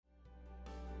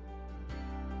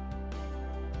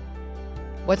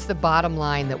What's the bottom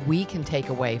line that we can take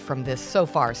away from this so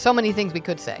far? So many things we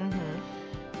could say.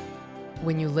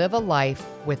 When you live a life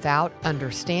without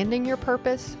understanding your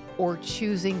purpose or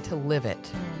choosing to live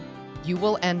it, you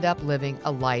will end up living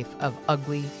a life of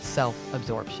ugly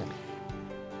self-absorption.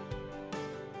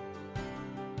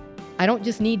 I don't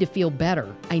just need to feel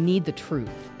better. I need the truth.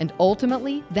 And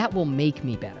ultimately, that will make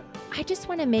me better. I just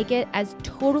want to make it as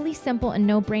totally simple and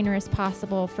no-brainer as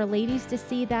possible for ladies to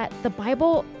see that the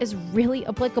Bible is really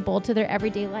applicable to their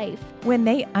everyday life. When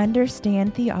they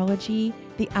understand theology,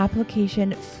 the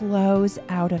application flows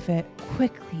out of it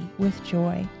quickly with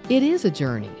joy. It is a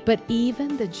journey, but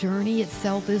even the journey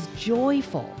itself is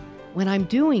joyful when I'm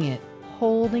doing it,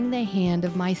 holding the hand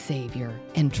of my Savior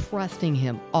and trusting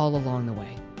Him all along the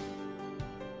way.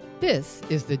 This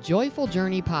is the Joyful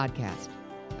Journey Podcast,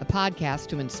 a podcast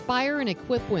to inspire and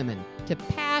equip women to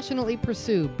passionately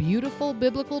pursue beautiful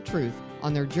biblical truth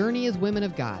on their journey as women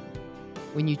of God.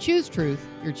 When you choose truth,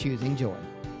 you're choosing joy.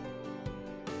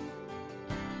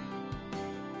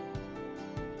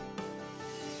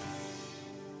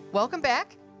 Welcome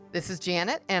back. This is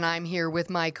Janet, and I'm here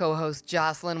with my co-host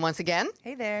Jocelyn once again.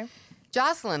 Hey there.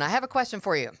 Jocelyn, I have a question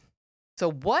for you. So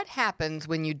what happens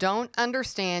when you don't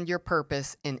understand your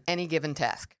purpose in any given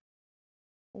task?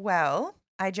 Well,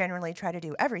 I generally try to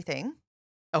do everything.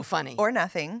 Oh, funny. Or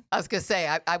nothing. I was going to say,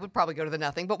 I would probably go to the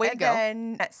nothing, but way to go.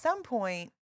 And then at some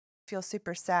point, feel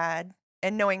super sad.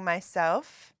 And knowing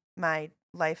myself, my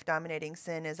life-dominating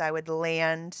sin is I would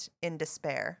land in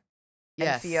despair.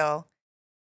 Yes. And feel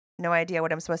no idea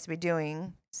what I'm supposed to be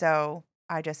doing. So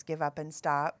I just give up and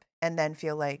stop and then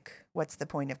feel like, what's the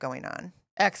point of going on?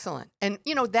 Excellent. And,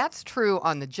 that's true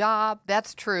on the job.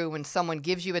 That's true when someone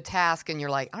gives you a task and you're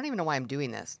like, I don't even know why I'm doing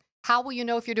this. How will you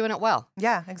know if you're doing it well?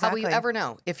 Yeah, exactly. How will you ever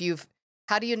know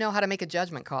how do you know how to make a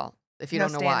judgment call if you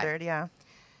don't know standard, why? Yeah.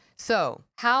 So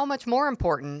how much more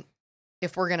important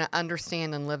if we're going to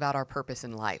understand and live out our purpose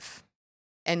in life?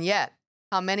 And yet,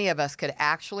 how many of us could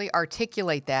actually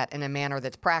articulate that in a manner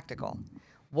that's practical?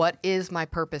 What is my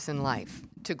purpose in life?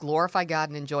 To glorify God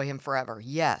and enjoy Him forever.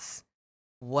 Yes.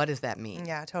 What does that mean?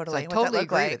 Yeah, So totally. I What's totally that look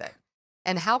agree like? with it.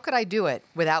 And how could I do it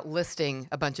without listing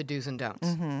a bunch of do's and don'ts?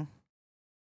 Mm-hmm.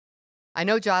 I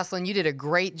know, Jocelyn, you did a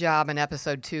great job in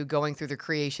episode 2 going through the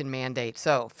creation mandate.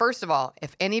 So first of all,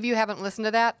 if any of you haven't listened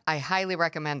to that, I highly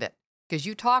recommend it because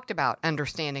you talked about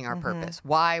understanding our purpose,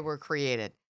 why we're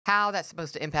created, how that's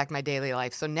supposed to impact my daily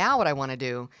life. So now what I want to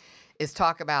do is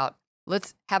talk about,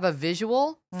 let's have a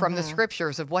visual from the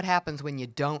scriptures of what happens when you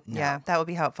don't know. Yeah, that would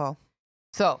be helpful.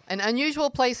 So an unusual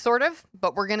place, sort of,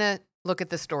 but we're going to look at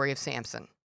the story of Samson.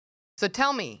 So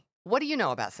tell me, what do you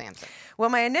know about Samson? Well,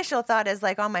 my initial thought is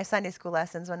like on my Sunday school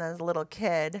lessons when I was a little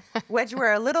kid, which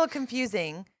were a little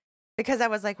confusing because I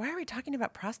was like, why are we talking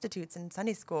about prostitutes in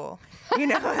Sunday school?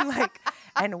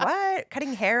 And what?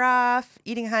 Cutting hair off,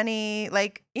 eating honey.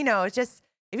 It's just,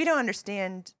 if you don't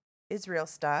understand Israel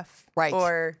stuff right,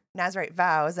 or Nazirite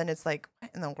vows, and it's like, what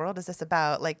in the world is this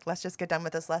about? Let's just get done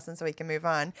with this lesson so we can move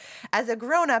on. As a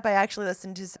grown-up, I actually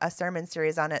listened to a sermon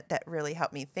series on it that really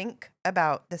helped me think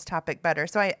about this topic better.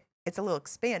 So it's a little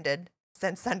expanded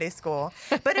since Sunday school,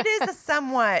 but it is a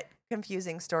somewhat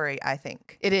confusing story, I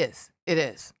think. It is. It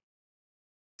is.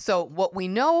 So what we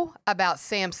know about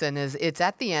Samson is it's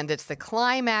at the end, it's the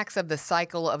climax of the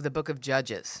cycle of the book of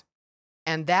Judges.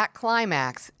 And that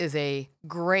climax is a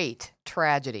great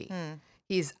tragedy.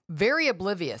 He's very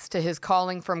oblivious to his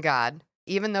calling from God,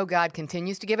 even though God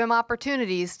continues to give him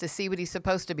opportunities to see what he's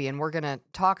supposed to be. And we're going to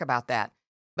talk about that.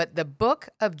 But the book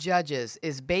of Judges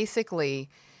is basically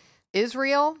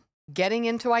Israel getting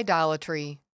into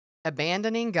idolatry,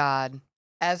 abandoning God,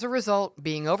 as a result,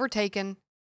 being overtaken,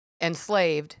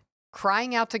 enslaved,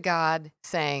 crying out to God,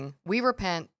 saying, we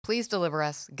repent, please deliver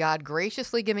us. God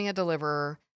graciously giving a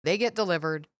deliverer. They get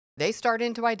delivered. They start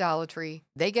into idolatry.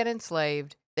 They get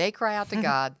enslaved. They cry out to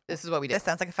God. This is what we do. This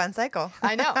sounds like a fun cycle.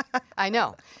 I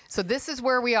know. So this is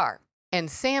where we are. And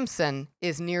Samson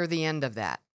is near the end of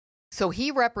that. So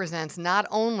he represents not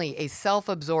only a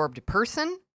self-absorbed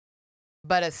person,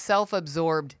 but a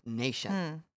self-absorbed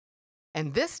nation.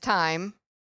 And this time,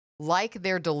 like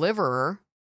their deliverer,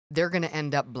 they're going to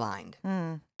end up blind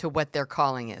to what their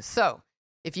calling is. So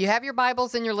if you have your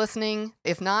Bibles and you're listening,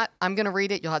 if not, I'm going to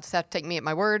read it. You'll have to take me at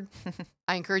my word.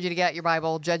 I encourage you to get out your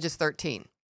Bible, Judges 13.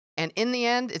 And in the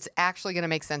end, it's actually going to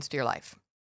make sense to your life.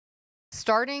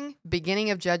 Starting beginning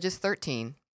of Judges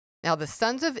 13, now the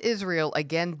sons of Israel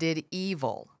again did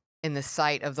evil in the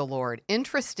sight of the Lord.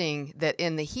 Interesting that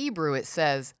in the Hebrew it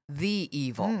says the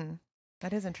evil.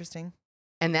 That is interesting.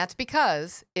 And that's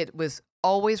because it was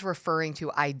always referring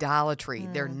to idolatry,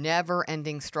 their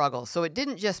never-ending struggle. So it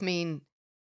didn't just mean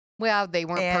Well, they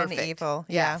weren't And perfect. evil,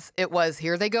 yeah. Yes, it was,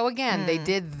 here they go again. They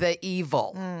did the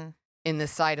evil Mm. in the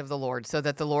sight of the Lord, so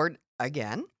that the Lord,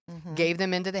 again, Mhm. gave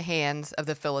them into the hands of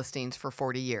the Philistines for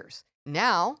 40 years.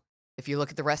 Now, if you look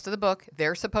at the rest of the book,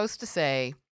 they're supposed to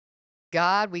say,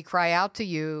 God, we cry out to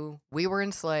you. We were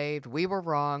enslaved. We were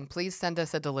wrong. Please send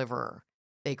us a deliverer.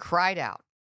 They cried out.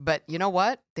 But you know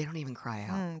what? They don't even cry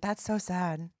out. That's so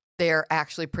sad. They're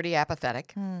actually pretty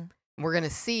apathetic. Mm. We're going to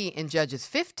see in Judges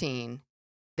 15,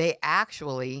 they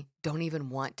actually don't even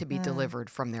want to be delivered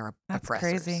from their That's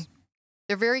oppressors. crazy.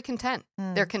 They're very content.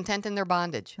 Mm. They're content in their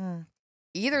bondage. Mm.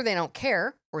 Either they don't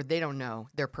care or they don't know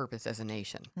their purpose as a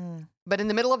nation. Mm. But in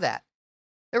the middle of that,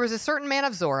 there was a certain man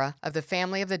of Zorah of the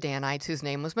family of the Danites whose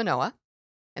name was Manoah,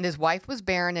 and his wife was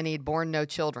barren and he had borne no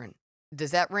children.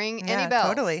 Does that ring any bells?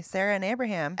 Totally. Sarah and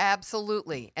Abraham.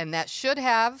 Absolutely. And that should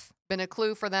have been a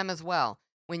clue for them as well.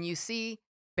 When you see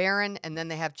barren and then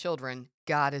they have children,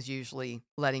 God is usually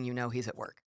letting you know he's at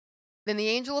work. Then the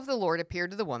angel of the Lord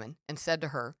appeared to the woman and said to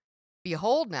her,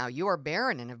 Behold, now you are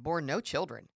barren and have borne no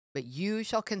children, but you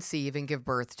shall conceive and give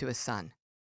birth to a son.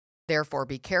 Therefore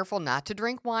be careful not to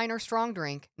drink wine or strong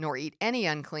drink, nor eat any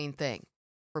unclean thing.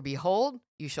 For behold,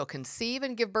 you shall conceive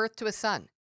and give birth to a son,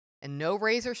 and no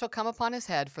razor shall come upon his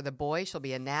head, for the boy shall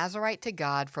be a Nazarite to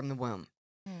God from the womb.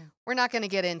 We're not going to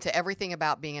get into everything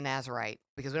about being a Nazarite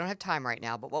because we don't have time right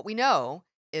now, but what we know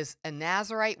is a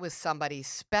Nazarite was somebody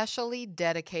specially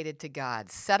dedicated to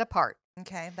God, set apart.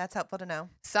 Okay, that's helpful to know.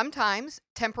 Sometimes,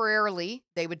 temporarily,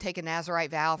 they would take a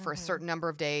Nazarite vow for a certain number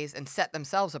of days and set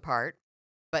themselves apart.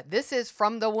 But this is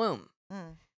from the womb.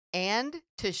 Mm. And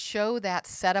to show that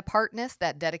set apartness,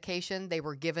 that dedication, they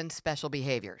were given special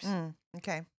behaviors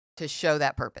Okay. to show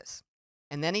that purpose.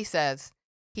 And then he says,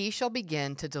 he shall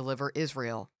begin to deliver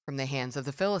Israel from the hands of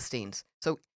the Philistines.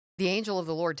 So the angel of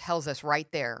the Lord tells us right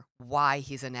there why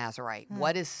he's a Nazarite,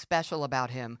 what is special about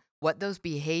him, what those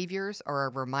behaviors are a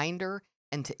reminder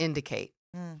and to indicate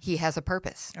he has a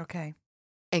purpose. Okay.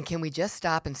 And can we just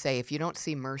stop and say, if you don't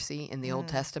see mercy in the Old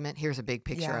Testament, here's a big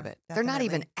picture Yeah, of it. They're not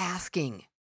even definitely. asking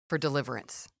for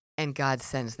deliverance, and God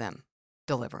sends them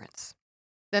deliverance.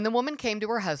 Then the woman came to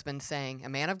her husband, saying, A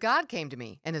man of God came to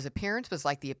me, and his appearance was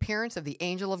like the appearance of the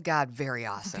angel of God. Very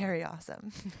awesome. Very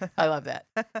awesome. I love that.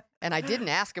 And I didn't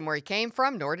ask him where he came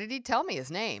from, nor did he tell me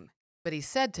his name. But he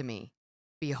said to me,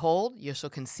 Behold, you shall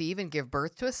conceive and give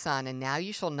birth to a son, and now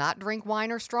you shall not drink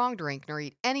wine or strong drink, nor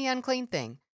eat any unclean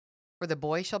thing. For the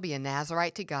boy shall be a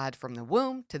Nazarite to God from the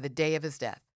womb to the day of his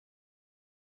death.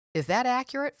 Is that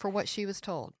accurate for what she was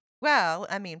told? Well,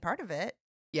 I mean, part of it.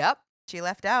 Yep. She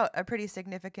left out a pretty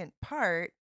significant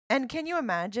part. And can you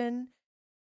imagine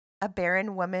a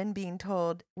barren woman being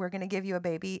told, we're going to give you a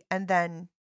baby and then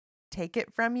take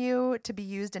it from you to be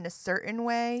used in a certain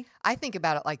way? I think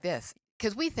about it like this,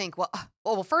 because we think,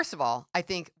 well, first of all, I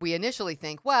think we initially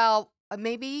think, well,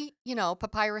 maybe,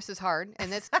 papyrus is hard,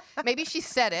 and it's maybe she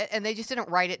said it and they just didn't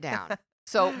write it down.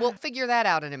 So we'll figure that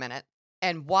out in a minute.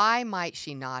 And why might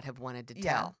she not have wanted to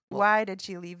tell? Well, Why did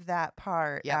she leave that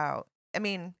part Yep. out? I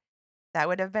mean, that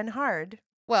would have been hard.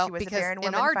 well, She was a because barren in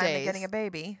woman our finally days, getting a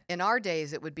baby. in our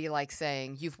days, it would be like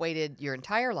saying, you've waited your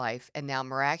entire life, and now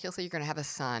miraculously you're going to have a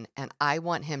son, and I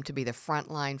want him to be the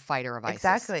frontline fighter of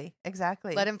ISIS.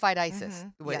 Exactly. Let him fight ISIS.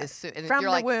 Yes. And From you're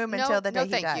the like, womb no, until the no, day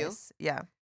he thank dies. you. Yeah.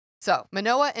 So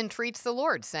Manoah entreats the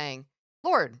Lord, saying,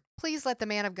 Lord, please let the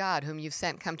man of God whom you've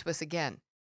sent come to us again,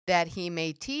 that he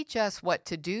may teach us what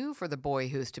to do for the boy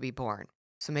who is to be born.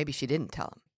 So maybe she didn't tell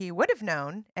him. He would have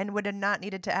known and would have not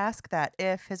needed to ask that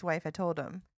if his wife had told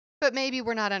him. But maybe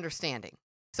we're not understanding.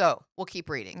 So we'll keep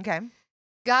reading. Okay.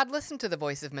 God listened to the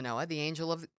voice of Manoah. The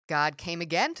angel of God came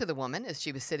again to the woman as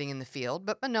she was sitting in the field,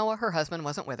 but Manoah, her husband,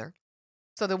 wasn't with her.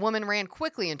 So the woman ran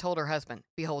quickly and told her husband,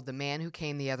 Behold, the man who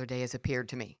came the other day has appeared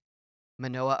to me.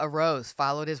 Manoah arose,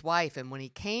 followed his wife, and when he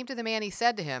came to the man, he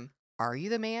said to him, Are you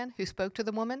the man who spoke to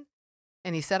the woman?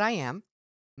 And he said, I am.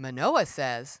 Manoah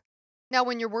says, Now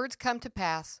when your words come to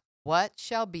pass, what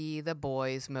shall be the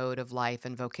boy's mode of life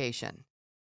and vocation?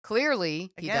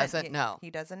 Clearly, he Again, doesn't know. He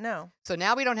doesn't know. So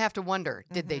now we don't have to wonder,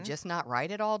 did they Mhm. just not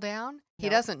write it all down? He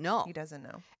Nope, doesn't know. He doesn't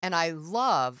know. And I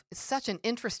love such an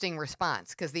interesting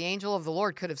response because the angel of the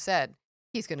Lord could have said,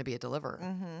 he's going to be a deliverer.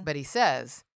 Mm-hmm. But he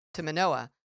says to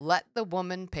Manoah, let the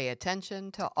woman pay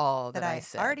attention to all that I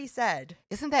said. already said.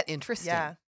 Isn't that interesting?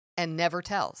 Yeah. And never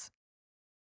tells.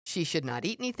 She should not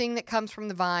eat anything that comes from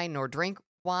the vine, nor drink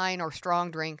wine or strong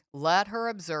drink. Let her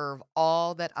observe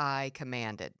all that I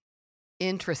commanded.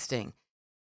 Interesting.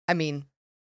 I mean,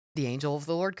 the angel of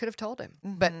the Lord could have told him.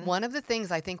 But Mhm. one of the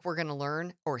things I think we're going to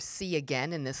learn or see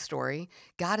again in this story,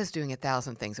 God is doing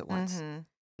 1,000 things at once. Mhm.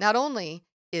 Not only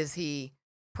is he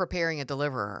preparing a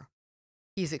deliverer,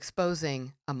 he's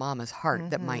exposing a mama's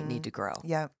heart that might need to grow.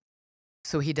 Yep.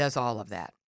 So he does all of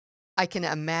that. I can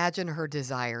imagine her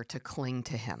desire to cling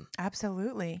to him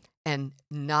Absolutely. and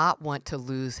not want to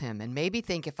lose him, and maybe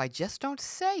think, if I just don't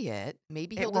say it,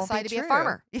 maybe he'll won't decide to be a true.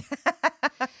 farmer.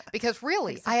 Because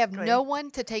really, I have Exactly. no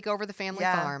one to take over the family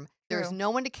Yeah, farm. There's true.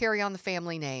 no one to carry on the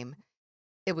family name.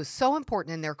 It was so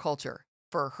important in their culture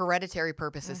for hereditary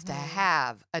purposes to Mhm.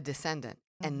 have a descendant.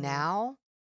 Mhm. And now,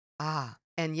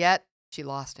 and yet she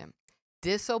lost him.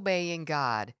 Disobeying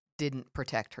God didn't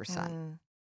protect her son.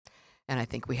 And I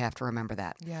think we have to remember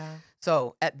that. Yeah.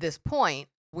 So at this point,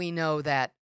 we know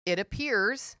that it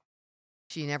appears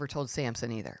she never told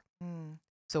Samson either. Mm.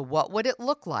 So what would it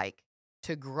look like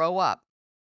to grow up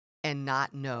and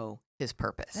not know his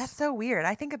purpose? That's so weird.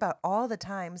 I think about all the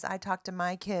times I talk to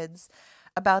my kids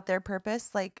about their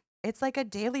purpose. Like, it's like a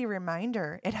daily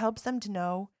reminder. It helps them to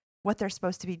know what they're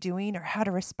supposed to be doing or how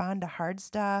to respond to hard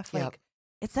stuff. Yep. Like,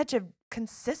 it's such a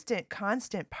consistent,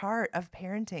 constant part of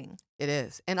parenting. It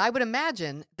is. And I would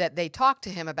imagine that they talked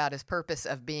to him about his purpose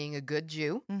of being a good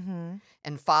Jew Mm-hmm.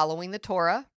 and following the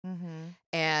Torah Mm-hmm.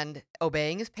 and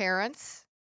obeying his parents,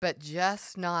 but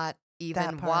just not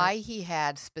even part. why he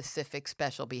had specific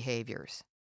special behaviors.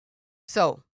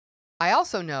 So I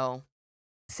also know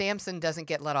Samson doesn't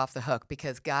get let off the hook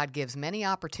because God gives many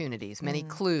opportunities, many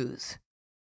clues.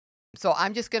 So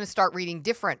I'm just going to start reading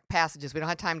different passages. We don't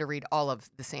have time to read all of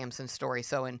the Samson story.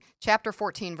 So in chapter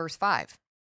 14, verse 5,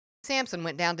 Samson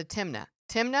went down to Timnah.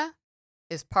 Timnah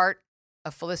is part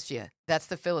of Philistia. That's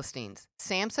the Philistines.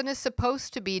 Samson is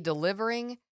supposed to be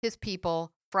delivering his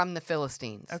people from the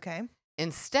Philistines. Okay.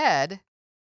 Instead,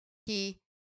 he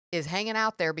is hanging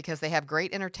out there because they have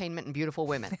great entertainment and beautiful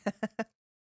women.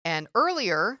 And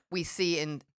earlier, we see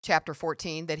in chapter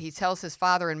 14 that he tells his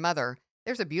father and mother,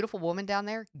 there's a beautiful woman down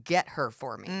there. Get her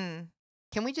for me.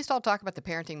 Can we just all talk about the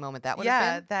parenting moment that would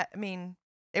have been?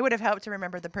 It would have helped to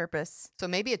remember the purpose. So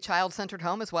maybe a child-centered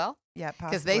home as well? Yeah, possibly.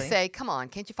 Because they say, come on,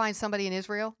 can't you find somebody in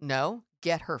Israel? No,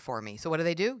 get her for me. So what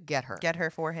do? Get her. Get her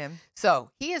for him.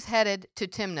 So he is headed to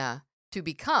Timnah to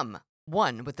become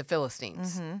one with the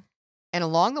Philistines. Mm-hmm. And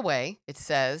along the way, it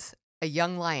says, a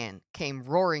young lion came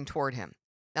roaring toward him.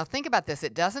 Now think about this.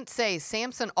 It doesn't say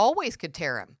Samson always could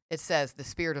tear him. It says the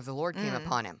Spirit of the Lord came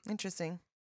upon him. Interesting.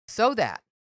 So that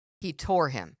he tore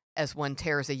him as one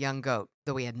tears a young goat,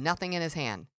 though he had nothing in his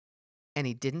hand. And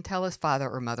he didn't tell his father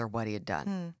or mother what he had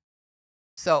done.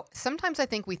 So sometimes I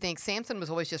think we think Samson was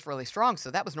always just really strong, so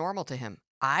that was normal to him.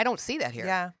 I don't see that here.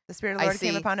 Yeah. The Spirit of the Lord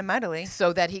came see- upon him mightily.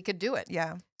 So that he could do it.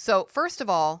 Yeah. So first of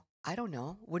all, I don't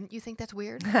know. Wouldn't you think that's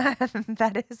weird?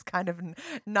 That is kind of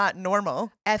not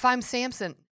normal. If I'm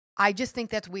Samson, I just think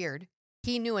that's weird.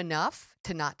 He knew enough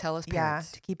to not tell his Yeah.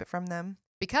 parents To keep it from them.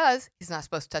 because he's not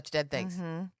supposed to touch dead things.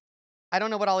 Mm-hmm. I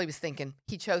don't know what all he was thinking.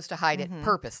 He chose to hide Mhm. it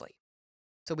purposely.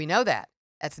 So we know that.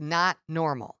 That's not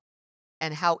normal.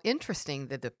 And how interesting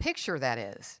that the picture that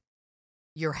is.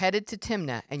 You're headed to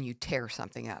Timnah and you tear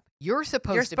something up. You're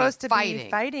supposed to be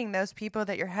fighting those people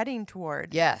that you're heading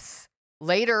toward. Yes.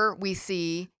 Later, we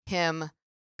see him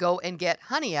go and get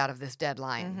honey out of this dead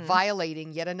lion, Mhm.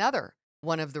 violating yet another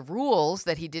one of the rules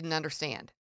that he didn't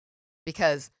understand.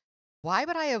 Because why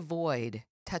would I avoid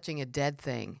touching a dead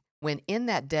thing when in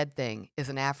that dead thing is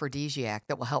an aphrodisiac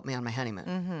that will help me on my honeymoon?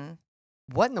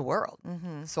 Mm-hmm. What in the world?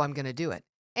 Mm-hmm. So I'm going to do it.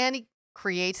 And he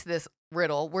creates this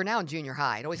riddle. We're now in junior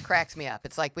high. It always cracks me up.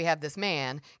 It's like we have this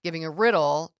man giving a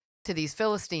riddle to these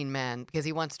Philistine men because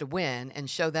he wants to win and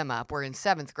show them up. We're in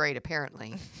 7th grade,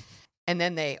 apparently. And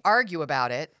then they argue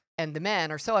about it. And the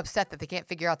men are so upset that they can't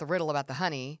figure out the riddle about the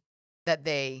honey that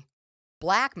they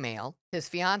blackmail his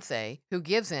fiance, who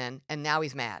gives in, and now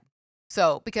he's mad.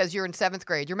 So because you're in 7th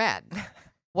grade, you're mad.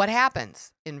 What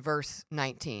happens in verse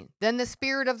 19? Then the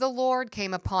Spirit of the Lord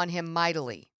came upon him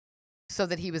mightily, so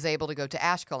that he was able to go to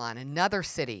Ashkelon, another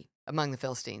city among the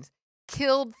Philistines,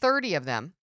 killed 30 of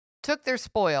them, took their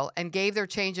spoil, and gave their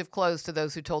change of clothes to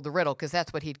those who told the riddle, because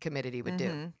that's what he'd committed he would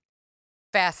do.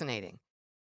 Fascinating.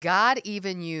 God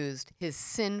even used his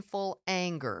sinful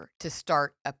anger to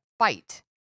start a fight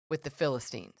with the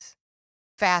Philistines.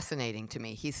 Fascinating to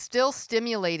me. He's still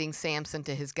stimulating Samson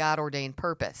to his God-ordained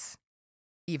purpose,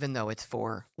 even though it's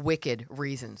for wicked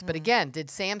reasons. But again,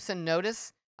 did Samson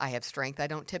notice, I have strength I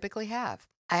don't typically have?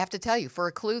 I have to tell you, for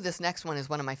a clue, this next one is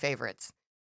one of my favorites.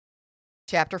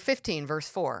 Chapter 15, verse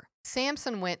 4.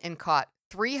 Samson went and caught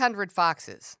 300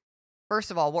 foxes.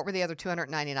 First of all, what were the other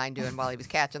 299 doing while he was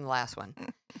catching the last one?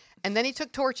 And then he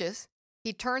took torches.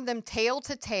 He turned them tail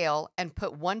to tail and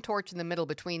put one torch in the middle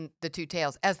between the two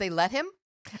tails as they let him.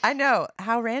 I know.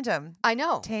 How random. I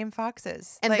know. Tame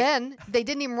foxes. And then they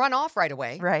didn't even run off right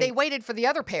away. Right. They waited for the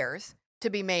other pairs. to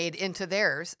be made into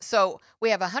theirs. So we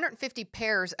have 150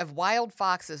 pairs of wild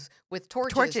foxes with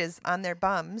Torches on their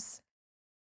bums.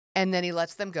 And then he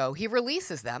lets them go. He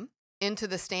releases them into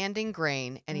the standing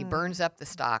grain, and he burns up the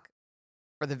stock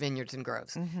for the vineyards and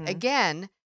groves. Again,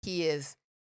 he is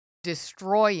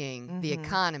destroying the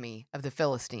economy of the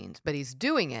Philistines, but he's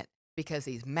doing it because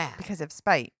he's mad. Because of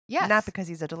spite. Yes. Not because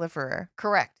he's a deliverer.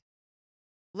 Correct.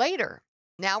 Later,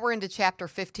 now we're into chapter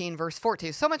 15, verse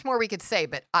 14. So much more we could say,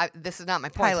 but this is not my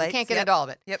point. So we can't get into all of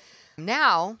it. Yep.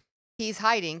 Now he's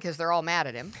hiding because they're all mad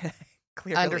at him.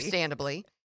 Clearly. Understandably.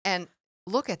 And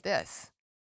look at this.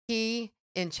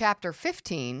 In chapter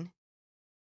 15,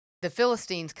 the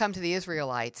Philistines come to the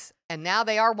Israelites, and now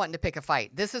they are wanting to pick a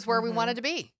fight. This is where we wanted to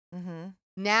be.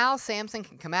 Now Samson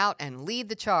can come out and lead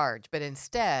the charge, but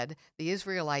instead, the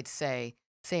Israelites say,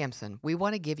 Samson, we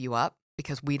want to give you up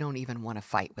because we don't even want to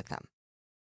fight with them.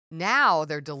 Now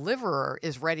their deliverer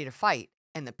is ready to fight,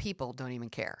 and the people don't even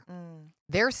care.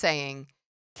 They're saying,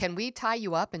 can we tie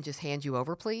you up and just hand you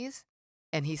over, please?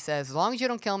 And he says, as long as you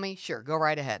don't kill me, sure, go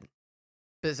right ahead.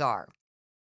 Bizarre.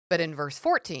 But in verse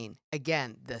 14,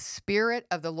 again, the Spirit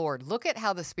of the Lord. Look at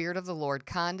how the Spirit of the Lord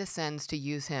condescends to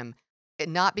use him,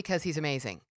 not because he's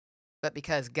amazing, but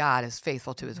because God is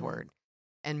faithful to his word.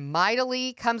 And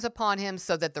mightily comes upon him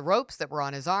so that the ropes that were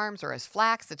on his arms are as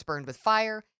flax that's burned with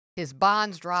fire. His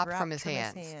bonds dropped from his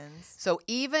hands. So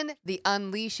even the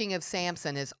unleashing of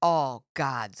Samson is all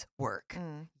God's work.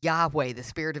 Yahweh, the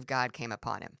Spirit of God, came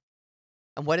upon him.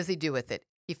 And what does he do with it?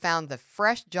 He found the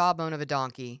fresh jawbone of a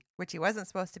donkey. Which he wasn't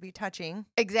supposed to be touching.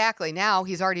 Exactly. Now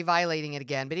he's already violating it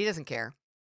again, but he doesn't care.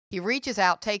 He reaches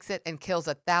out, takes it, and kills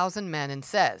 1,000 men and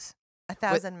says...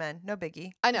 1,000 men. No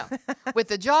biggie. I know. With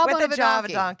the jawbone with of the a jaw donkey.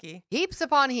 of a donkey. Heaps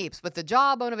upon heaps. With the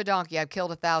jawbone of a donkey, I've killed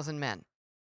 1,000 men.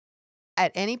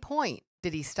 At any point,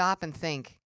 did he stop and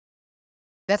think,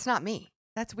 that's not me?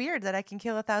 That's weird that I can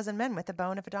kill 1,000 men with the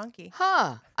bone of a donkey.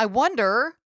 I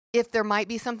wonder if there might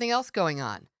be something else going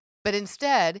on. But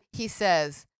instead, he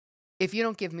says, if you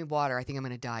don't give me water, I think I'm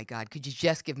going to die, God. Could you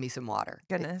just give me some water?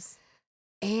 Goodness.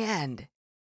 And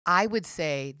I would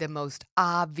say the most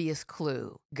obvious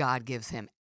clue God gives him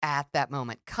at that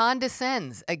moment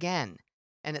condescends again.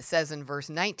 And it says in verse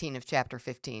 19 of chapter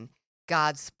 15,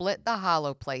 God split the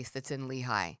hollow place that's in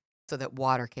Lehi so that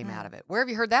water came out of it. Where have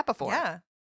you heard that before? Yeah.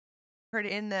 Heard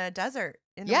it in the desert,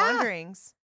 in the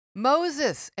wanderings.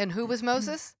 Moses. And who was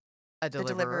Moses? A The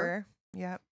deliverer.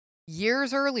 Yep.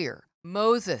 Years earlier,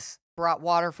 Moses brought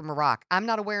water from a rock. I'm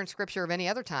not aware in scripture of any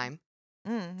other time.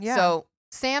 Yeah. So,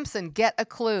 Samson, get a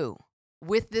clue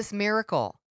with this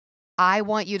miracle. I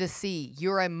want you to see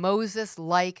you're a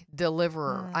Moses-like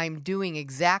deliverer. I'm doing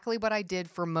exactly what I did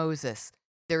for Moses.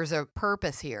 There's a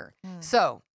purpose here.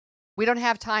 So, we don't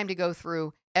have time to go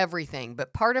through everything,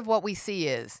 but part of what we see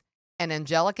is an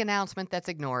angelic announcement that's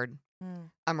ignored,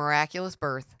 a miraculous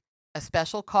birth, a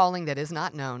special calling that is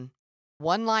not known,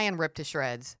 1 lion ripped to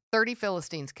shreds, 30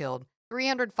 Philistines killed,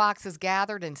 300 foxes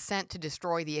gathered and sent to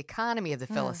destroy the economy of the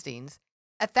Philistines,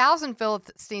 1,000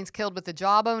 Philistines killed with the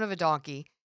jawbone of a donkey,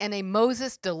 and a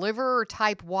Moses deliverer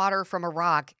type water from a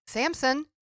rock. Samson,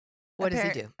 what does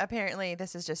he do? Apparently,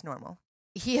 this is just normal.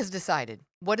 He has decided.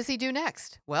 What does he do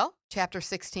next? Well, chapter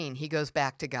 16, he goes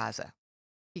back to Gaza.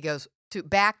 He goes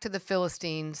back to the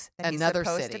Philistines, and another he's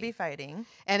supposed city. To be fighting.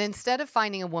 And instead of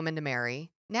finding a woman to marry,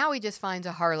 now he just finds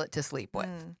a harlot to sleep with.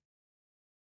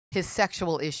 His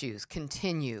sexual issues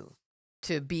continue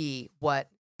to be what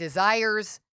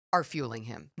desires are fueling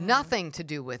him. Nothing to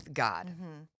do with God.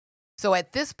 So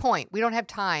at this point, we don't have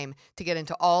time to get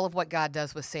into all of what God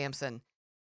does with Samson.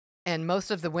 And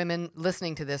most of the women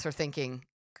listening to this are thinking,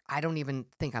 I don't even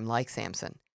think I'm like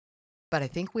Samson. But I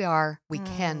think we are. We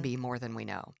can be more than we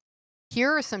know.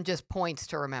 Here are some just points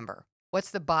to remember.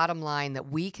 What's the bottom line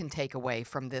that we can take away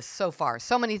from this so far?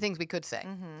 So many things we could say.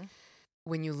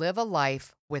 When you live a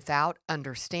life without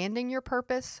understanding your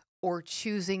purpose or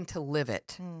choosing to live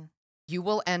it, you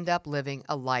will end up living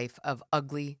a life of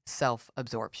ugly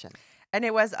self-absorption. And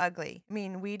it was ugly. I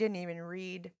mean, we didn't even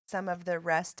read some of the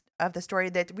rest of the story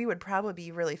that we would probably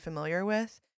be really familiar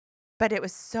with, but it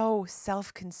was so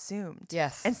self-consumed.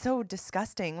 Yes. And so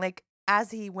disgusting. Like,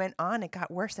 as he went on, it got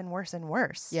worse and worse and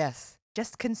worse. Yes.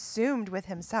 Just consumed with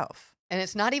himself. And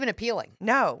it's not even appealing.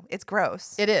 No, it's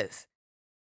gross. It is.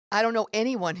 I don't know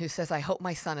anyone who says, I hope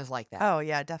my son is like that. Oh,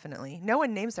 yeah, definitely. No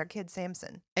one names their kid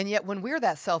Samson. And yet when we're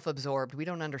that self-absorbed, we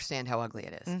don't understand how ugly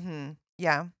it is.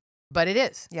 Yeah. But it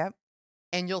is. Yep.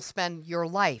 And you'll spend your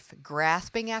life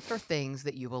grasping after things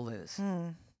that you will lose.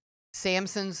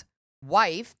 Samson's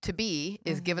wife-to-be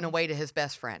is given away to his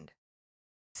best friend.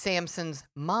 Samson's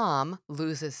mom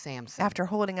loses Samson. After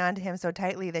holding on to him so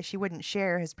tightly that she wouldn't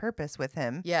share his purpose with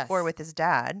him Yes. or with his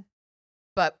dad.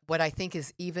 But what I think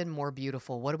is even more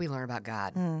beautiful, what do we learn about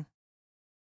God? Mm.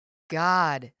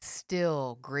 God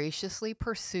still graciously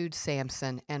pursued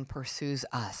Samson and pursues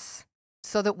us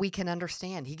so that we can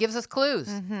understand. He gives us clues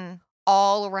Mm-hmm.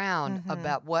 all around Mhm.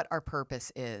 about what our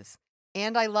purpose is.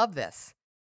 And I love this.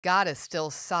 God is still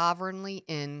sovereignly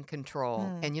in control.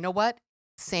 Mm. And you know what?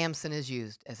 Samson is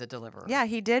used as a deliverer. Yeah,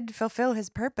 he did fulfill his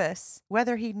purpose,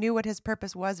 whether he knew what his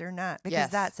purpose was or not, because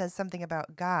Yes. that says something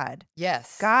about God.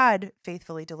 Yes. God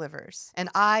faithfully delivers. And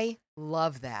I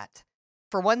love that.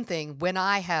 For one thing, when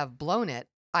I have blown it,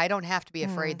 I don't have to be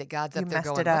afraid that God's You up there messed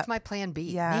going, it up. what's my plan B?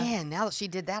 Yeah. Man, now that she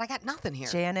did that, I got nothing here.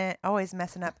 Janet, always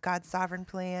messing up God's sovereign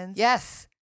plans. Yes.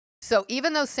 So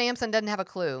even though Samson doesn't have a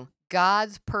clue,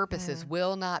 God's purposes Mm.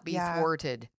 will not be Yeah.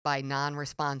 thwarted by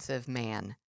non-responsive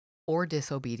man or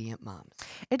disobedient moms.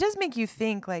 It does make you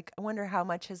think, like, I wonder how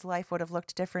much his life would have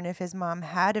looked different if his mom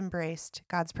had embraced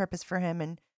God's purpose for him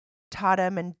and taught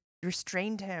him and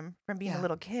restrained him from being Yeah. a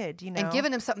little kid, you know? And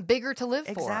given him something bigger to live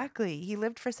for. Exactly. He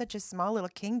lived for such a small little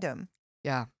kingdom.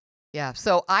 Yeah. Yeah.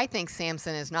 So I think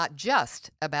Samson is not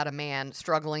just about a man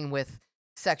struggling with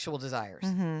sexual desires.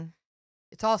 Mm-hmm.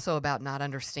 It's also about not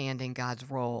understanding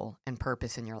God's role and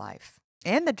purpose in your life.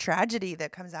 And the tragedy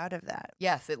that comes out of that.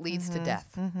 Yes, it leads to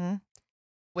death. Mm-hmm.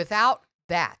 Without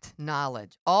that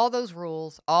knowledge, all those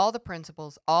rules, all the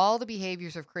principles, all the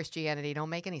behaviors of Christianity don't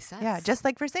make any sense. Yeah, just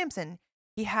like for Samson.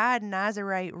 He had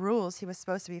Nazirite rules he was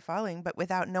supposed to be following, but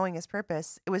without knowing his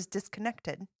purpose, it was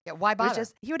disconnected. Yeah, why It was bother?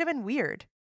 just, he would have been weird.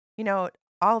 You know,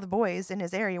 all the boys in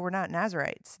his area were not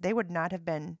Nazirites. They would not have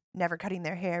been never cutting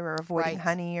their hair or avoiding Right.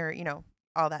 honey or,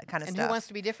 all that kind of And stuff. who wants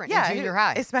to be different yeah, in junior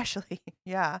high? especially.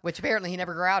 Yeah. Which apparently he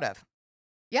never grew out of.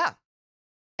 Yeah.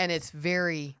 And it's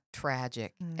very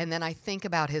tragic. Mm. And then I think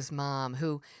about his mom,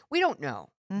 who we don't know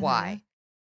why,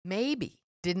 maybe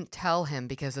didn't tell him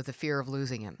because of the fear of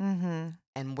losing him Mm-hmm.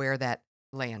 and where that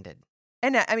landed.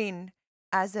 And I mean,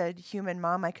 as a human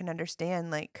mom, I can understand,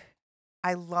 like,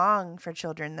 I long for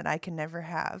children that I can never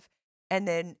have. And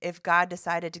then if God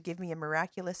decided to give me a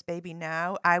miraculous baby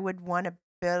now, I would want to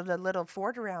build a little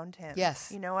fort around him.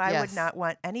 Yes. I would Yes. not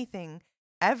want anything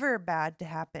ever bad to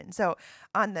happen. So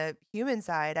on the human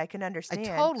side, I can understand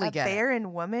totally a get it.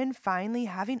 barren woman finally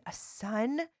having a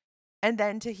son. And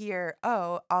then to hear,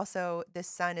 oh, also this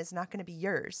son is not going to be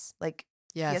yours. Like,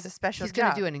 Yes. he has a special He's going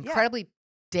job. to do an Yeah. incredibly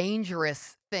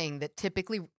dangerous thing that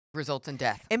typically results in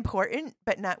death. Important,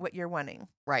 but not what you're wanting.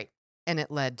 Right. And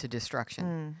it led to destruction.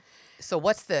 Mm. So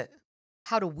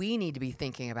how do we need to be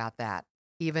thinking about that,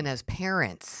 even as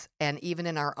parents and even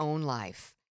in our own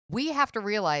life? We have to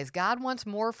realize God wants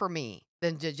more for me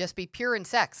than to just be pure in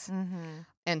sex Mm-hmm.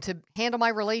 and to handle my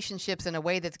relationships in a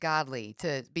way that's godly,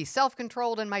 to be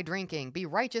self-controlled in my drinking, be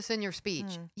righteous in your speech.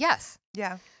 Mm. Yes.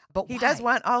 Yeah. But He why? does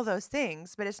want all those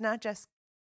things, but it's not just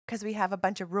because we have a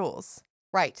bunch of rules.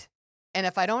 Right. And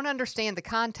if I don't understand the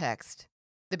context,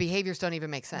 the behaviors don't even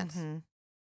make sense. Mm-hmm.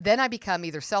 Then I become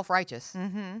either self-righteous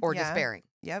Mm-hmm. or yeah. despairing.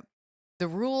 Yep. The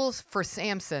rules for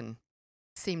Samson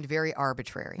seemed very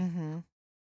arbitrary, Mm-hmm.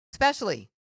 especially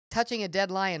touching a dead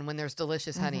lion when there's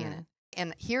delicious honey in Mhm. it.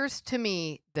 And here's to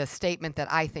me the statement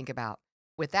that I think about.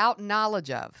 Without knowledge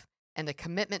of and a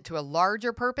commitment to a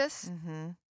larger purpose,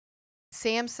 Mm-hmm.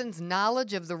 Samson's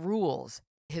knowledge of the rules,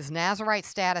 his Nazirite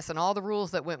status, and all the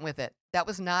rules that went with it, that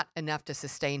was not enough to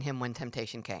sustain him when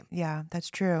temptation came. Yeah, that's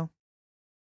true.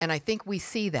 And I think we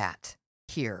see that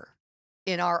here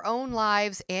in our own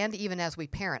lives and even as we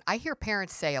parent. I hear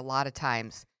parents say a lot of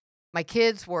times, my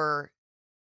kids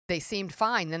they seemed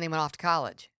fine, then they went off to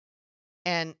college.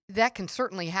 And that can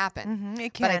certainly happen. Mm-hmm.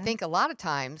 It can. But I think a lot of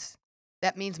times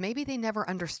that means maybe they never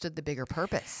understood the bigger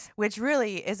purpose. Which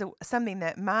really is something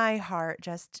that my heart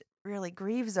just really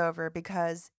grieves over,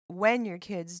 because when your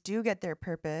kids do get their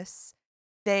purpose,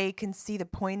 they can see the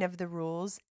point of the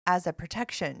rules as a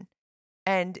protection.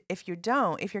 And if your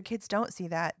kids don't see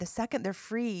that, the second they're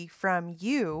free from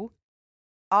you,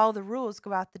 all the rules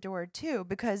go out the door too,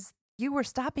 because you were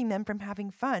stopping them from having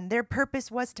fun. Their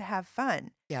purpose was to have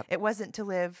fun. Yep. It wasn't to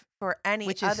live for any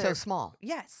Which other. is so small.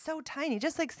 Yeah, so tiny,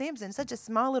 just like Samson, such a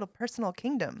small little personal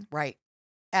kingdom Right.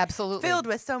 Absolutely. filled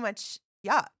with so much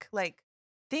yuck. Like,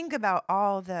 think about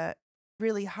all the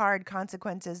really hard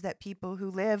consequences that people who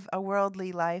live a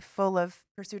worldly life full of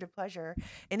pursuit of pleasure,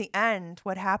 in the end,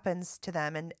 what happens to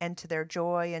them and to their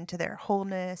joy and to their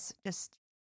wholeness. Just,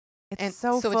 it's And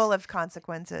so so full of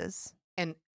consequences.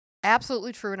 And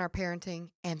Absolutely true in our parenting,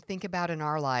 and think about in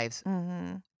our lives.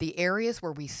 Mm-hmm. The areas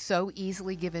where we so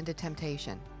easily give into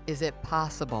temptation. Is it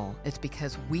possible it's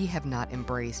because we have not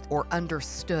embraced or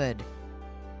understood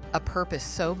a purpose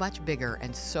so much bigger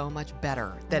and so much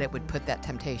better that it would put that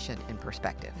temptation in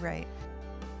perspective? Right.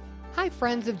 Hi,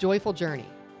 friends of Joyful Journey.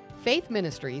 Faith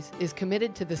Ministries is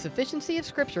committed to the sufficiency of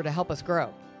Scripture to help us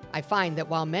grow. I find that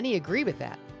while many agree with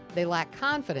that, they lack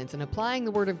confidence in applying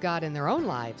the Word of God in their own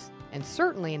lives, and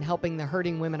certainly in helping the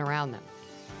hurting women around them.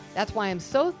 That's why I'm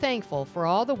so thankful for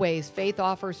all the ways Faith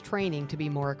offers training to be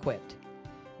more equipped.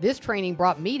 This training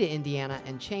brought me to Indiana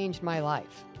and changed my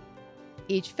life.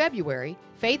 Each February,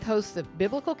 Faith hosts a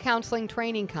Biblical Counseling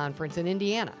Training Conference in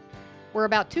Indiana, where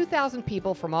about 2,000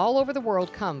 people from all over the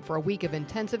world come for a week of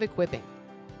intensive equipping.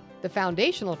 The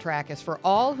foundational track is for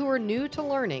all who are new to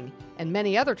learning, and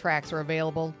many other tracks are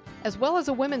available, as well as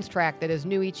a women's track that is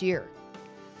new each year.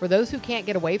 For those who can't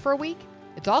get away for a week,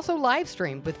 it's also live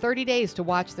streamed with 30 days to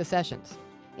watch the sessions.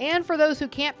 And for those who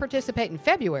can't participate in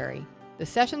February, the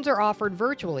sessions are offered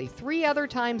virtually 3 other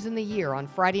times in the year on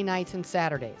Friday nights and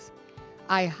Saturdays.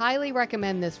 I highly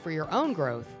recommend this for your own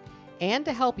growth and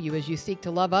to help you as you seek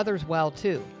to love others well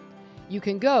too. You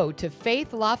can go to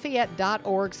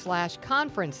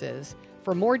faithlafayette.org/conferences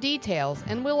for more details,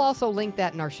 and we'll also link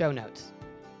that in our show notes.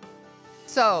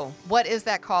 So, what is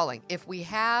that calling? If we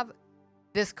have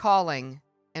this calling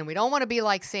and we don't want to be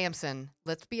like Samson,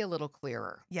 let's be a little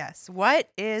clearer. Yes. What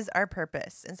is our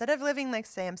purpose? Instead of living like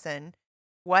Samson,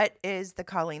 what is the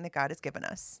calling that God has given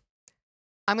us?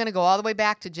 I'm going to go all the way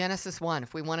back to Genesis 1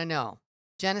 if we want to know.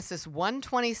 Genesis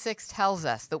 1:26 tells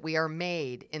us that we are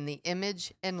made in the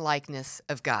image and likeness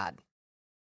of God.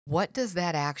 What does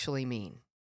that actually mean?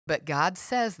 But God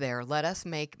says there, let us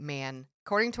make man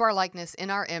according to our likeness,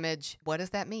 in our image. What does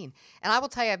that mean? And I will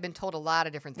tell you, I've been told a lot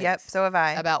of different things. Yep, so have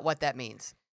I. About what that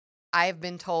means. I have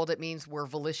been told it means we're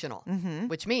volitional, Mm-hmm.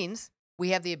 which means we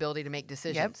have the ability to make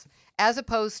decisions, Yep. as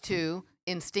opposed to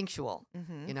instinctual.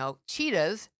 Mm-hmm. You know,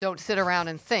 cheetahs don't sit around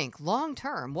and think, long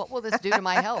term, what will this do to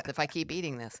my health if I keep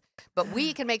eating this? But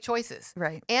we can make choices.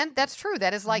 Right. And that's true.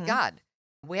 That is like Mhm. God.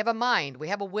 We have a mind, we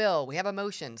have a will, we have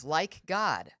emotions like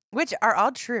God. Which are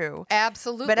all true.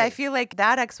 Absolutely. But I feel like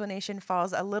that explanation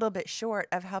falls a little bit short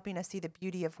of helping us see the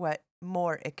beauty of what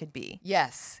more it could be.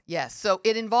 Yes, yes. So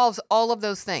it involves all of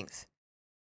those things.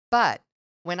 But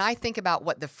when I think about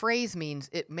what the phrase means,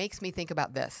 it makes me think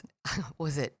about this.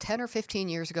 Was it 10 or 15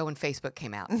 years ago when Facebook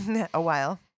came out? A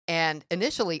while. And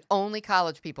initially, only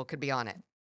college people could be on it.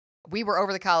 We were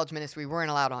over the college ministry. We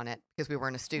weren't allowed on it because we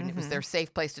weren't a student. It was Mhm. their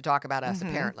safe place to talk about us, Mhm.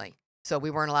 apparently. So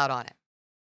we weren't allowed on it.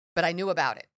 But I knew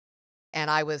about it. And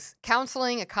I was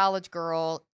counseling a college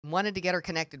girl, wanted to get her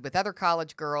connected with other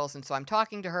college girls. And so I'm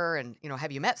talking to her and, you know,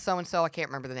 have you met so-and-so? I can't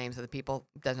remember the names of the people.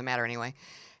 Doesn't matter anyway.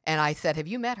 And I said, have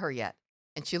you met her yet?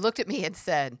 And she looked at me and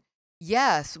said,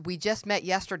 yes, we just met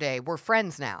yesterday. We're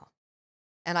friends now.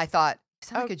 And I thought, you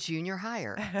sound like a junior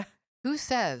higher. Who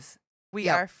says We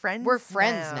Yeah, are friends. we're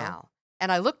friends now?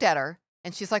 And I looked at her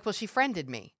and she's like, well, she friended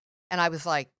me. And I was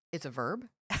like, it's a verb?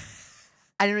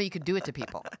 I didn't know you could do it to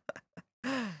people.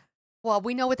 Well,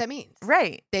 we know what that means.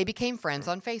 Right. They became friends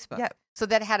on Facebook. Yep. So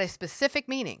that had a specific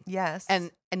meaning. Yes. And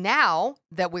now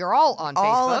that we're all on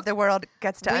all Facebook, of the world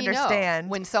gets to we understand.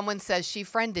 know when someone says she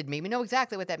friended me, we know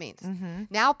exactly what that means. Mm-hmm.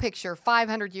 Now picture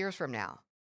 500 years from now.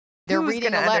 They're Who's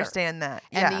reading gonna a letter. understand that?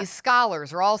 And yeah. these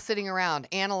scholars are all sitting around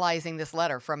analyzing this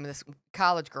letter from this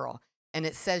college girl. And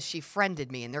it says she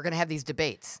friended me. And they're going to have these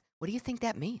debates. What do you think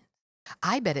that means?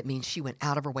 I bet it means she went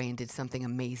out of her way and did something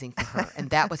amazing for her. And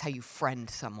that was how you friend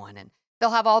someone. And they'll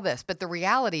have all this. But the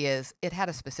reality is it had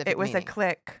a specific It was meaning. a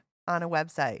click on a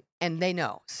website. And they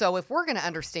know. So if we're going to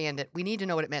understand it, we need to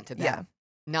know what it meant to them, Yeah.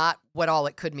 not what all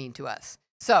it could mean to us.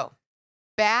 So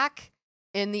back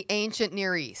in the ancient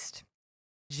Near East,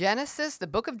 Genesis, the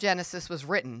book of Genesis was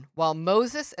written while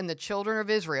Moses and the children of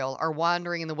Israel are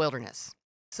wandering in the wilderness.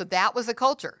 So that was the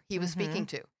culture he was Mhm. speaking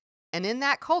to. And in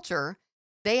that culture,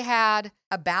 they had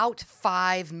about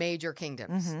 5 major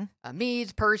kingdoms. Mhm.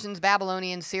 Medes, Persians,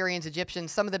 Babylonians, Syrians,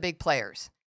 Egyptians, some of the big players.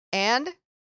 And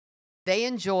they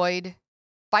enjoyed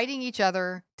fighting each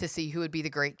other to see who would be the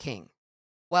great king.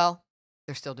 Well,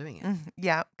 they're still doing it.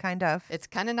 Yeah, kind of. It's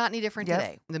kind of not any different Yep.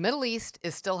 today. The Middle East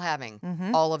is still having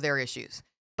Mhm. all of their issues.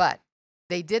 But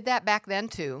they did that back then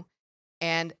too.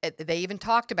 And they even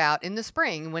talked about in the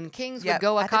spring when kings Yep, would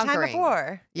go at the time a-conquering. of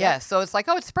war. Yes. So it's like,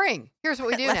 oh, it's spring. Here's what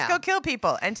we do Let's now. go kill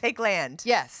people and take land.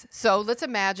 Yes. So let's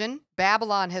imagine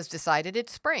Babylon has decided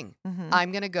it's spring. Mhm.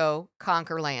 I'm going to go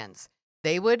conquer lands.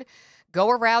 They would go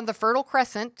around the Fertile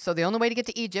Crescent. So the only way to get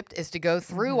to Egypt is to go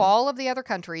through Mhm. all of the other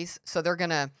countries. So they're going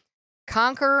to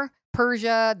conquer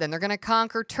Persia, then they're going to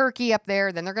conquer Turkey up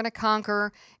there, then they're going to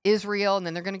conquer Israel, and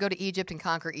then they're going to go to Egypt and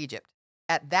conquer Egypt.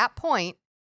 At that point,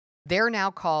 they're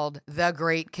now called the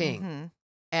Great King. Mm-hmm.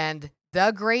 And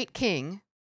the Great King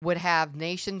would have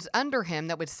nations under him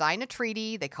that would sign a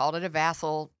treaty. They called it a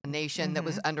vassal nation that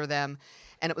was under them.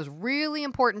 And it was really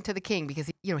important to the king because,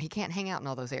 he can't hang out in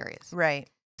all those areas. Right.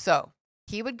 So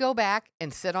he would go back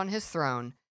and sit on his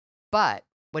throne. But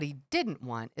what he didn't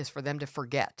want is for them to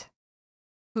forget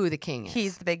who the king is.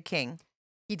 He's the big king.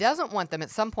 He doesn't want them at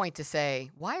some point to say,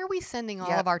 why are we sending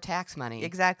all of our tax money?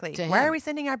 Exactly. to Why him? are we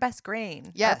sending our best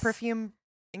grain? Yes. Our perfume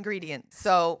ingredients.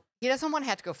 So he doesn't want to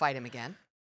have to go fight him again.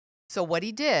 So what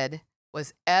he did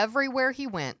was everywhere he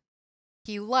went,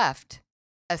 he left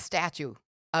a statue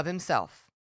of himself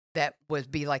that would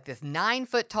be like this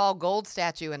 9-foot-tall gold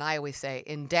statue, and I always say,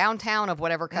 in downtown of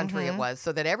whatever country it was,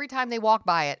 so that every time they walk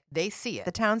by it, they see it.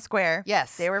 The town square.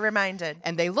 Yes. They were reminded.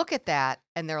 And they look at that,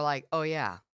 and they're like, oh,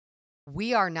 yeah,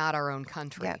 we are not our own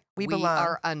country. Yeah, we belong.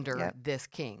 are under this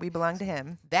king. We belong to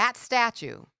him. That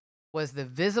statue was the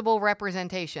visible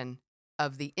representation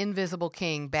of the invisible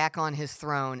king back on his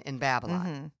throne in Babylon.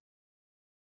 Mm-hmm.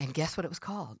 And guess what it was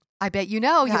called? I bet you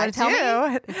know. You want to tell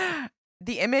me?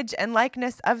 The image and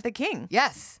likeness of the king.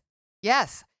 Yes.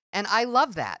 Yes. And I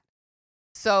love that.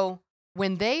 So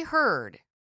when they heard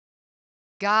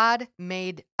God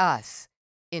made us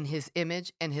in his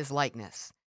image and his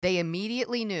likeness, they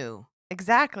immediately knew.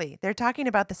 Exactly. They're talking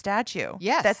about the statue.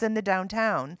 Yes. That's in the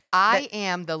downtown. I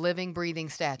am the living, breathing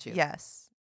statue. Yes.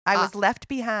 I was left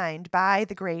behind by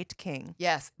the great king.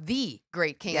 Yes, the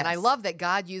great king. And I Yes. love that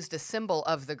God used a symbol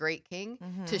of the great king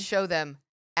to show them,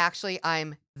 actually,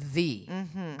 I'm the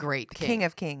great king. King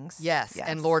of kings. Yes,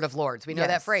 and Lord of lords. We know that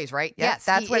Yes. phrase, right? Yep, Yes,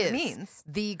 that's he what is it means.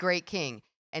 the great king.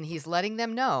 And he's letting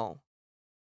them know,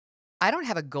 I don't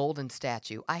have a golden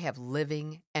statue. I have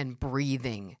living and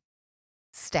breathing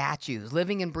statues,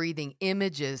 living and breathing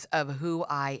images of who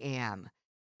I am.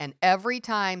 And every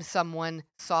time someone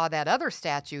saw that other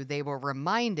statue, they were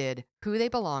reminded who they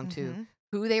belonged to,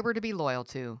 who they were to be loyal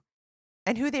to,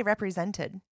 and who they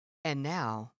represented. And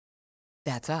now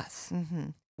that's us, Mm-hmm.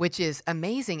 which is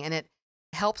amazing. And it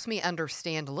helps me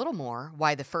understand a little more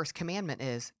why the first commandment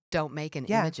is don't make an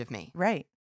image of me. Right.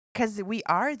 Because we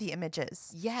are the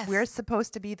images. Yes. We're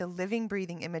supposed to be the living,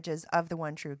 breathing images of the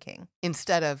one true king.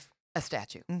 Instead of a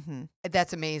statue. Mm-hmm.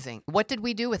 That's amazing. What did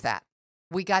we do with that?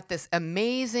 We got this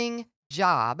amazing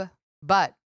job,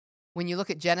 but when you look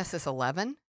at Genesis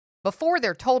 11, before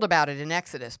they're told about it in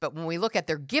Exodus, but when we look at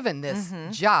they're given this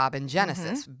job in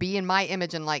Genesis, be in my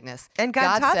image and likeness. And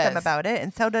God taught them says, about it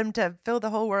and told them to fill the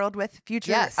whole world with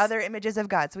future Yes. other images of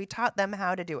God. So we taught them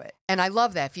how to do it. And I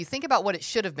love that. If you think about what it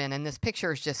should have been, and this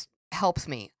picture just helps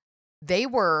me, they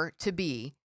were to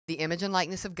be the image and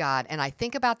likeness of God. And I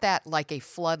think about that like a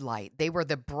floodlight. They were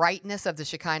the brightness of the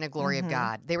Shekinah glory of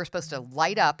God. They were supposed to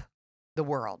light up the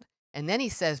world. And then he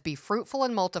says, be fruitful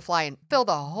and multiply and fill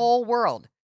the whole world.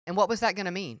 And what was that going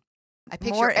to mean? I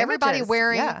picture More everybody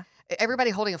images. everybody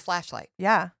holding a flashlight.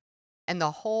 Yeah. And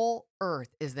the whole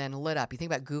earth is then lit up. You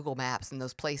think about Google Maps and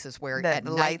those places where The at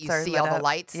night lights you are see lit all the up.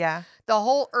 lights. Yeah. The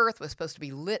whole earth was supposed to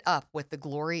be lit up with the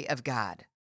glory of God.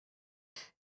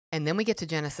 And then we get to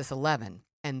Genesis 11,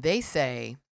 and they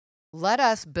say, let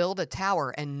us build a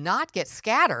tower and not get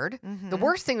scattered. The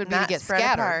worst thing would be Not to get spread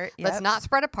scattered. apart. Let's Yep. not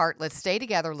spread apart. Let's stay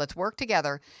together. Let's work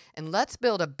together. And let's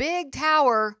build a big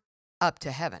tower up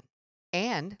to heaven.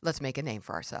 And let's make a name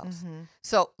for ourselves.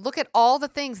 So look at all the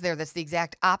things there. That's the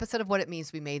exact opposite of what it means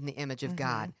to be made in the image of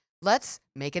God. Let's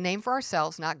make a name for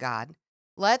ourselves, not God.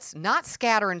 Let's not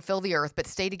scatter and fill the earth, but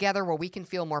stay together where we can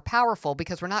feel more powerful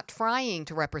because we're not trying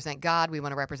to represent God. We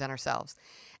want to represent ourselves.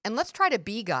 And let's try to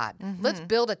be God. Let's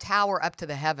build a tower up to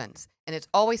the heavens. And it's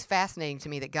always fascinating to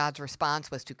me that God's response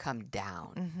was to come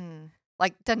down.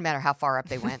 Like, doesn't matter how far up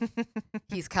they went.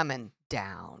 He's coming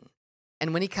down.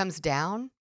 And when he comes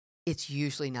down, it's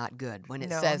usually not good. When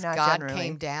it says not God generally.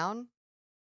 came down,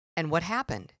 and what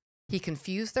happened? He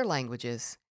confused their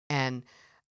languages, and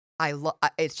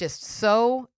it's just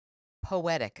so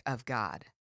poetic of God.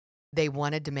 They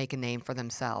wanted to make a name for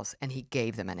themselves, and he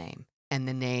gave them a name, and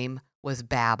the name was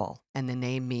Babel, and the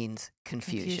name means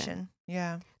confusion.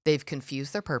 Yeah. They've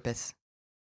confused their purpose,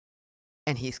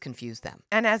 and he's confused them.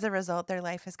 And as a result, their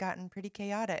life has gotten pretty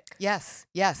chaotic. Yes,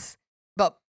 yes,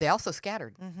 but they also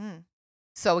scattered.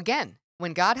 So again,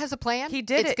 when God has a plan, He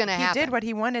did it's it. going to happen. He did what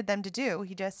he wanted them to do.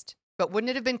 He just, But wouldn't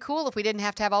it have been cool if we didn't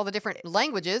have to have all the different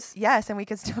languages? yes, and we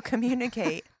could still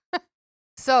communicate.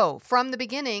 So from the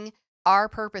beginning, our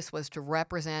purpose was to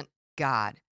represent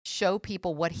God, show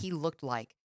people what he looked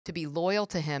like, to be loyal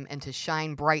to him, and to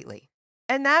shine brightly.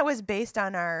 And that was based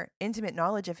on our intimate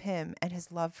knowledge of him and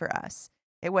his love for us.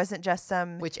 It wasn't just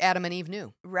some Which Adam and Eve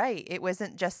knew. right. It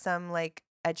wasn't just some like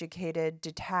educated,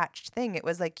 detached thing. It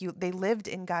was like they lived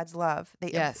in God's love.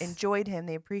 They Yes. enjoyed him.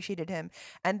 They appreciated him.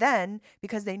 And then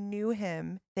because they knew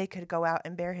him, they could go out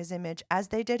and bear his image as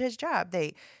they did his job.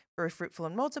 They were fruitful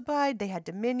and multiplied. They had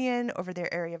dominion over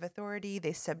their area of authority.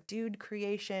 They subdued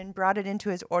creation, brought it into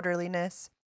his orderliness.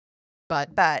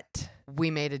 But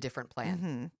we made a different plan.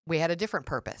 Mhm. We had a different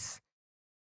purpose.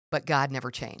 But God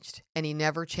never changed. And he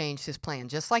never changed his plan.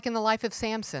 Just like in the life of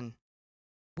Samson,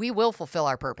 we will fulfill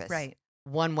our purpose. Right.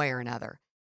 One way or another.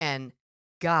 And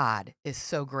God is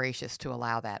so gracious to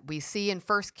allow that. We see in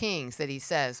 1 Kings that he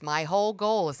says, my whole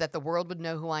goal is that the world would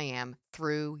know who I am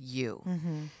through you.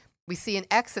 Mhm. We see in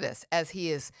Exodus, as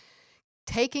he is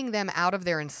taking them out of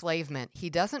their enslavement, he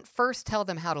doesn't first tell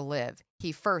them how to live.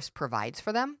 He first provides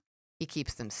for them. He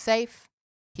keeps them safe.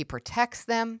 He protects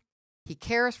them. He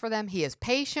cares for them. He is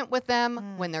patient with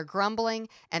them when they're grumbling.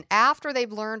 And after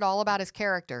they've learned all about his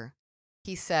character,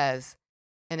 he says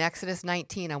in Exodus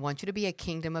 19, I want you to be a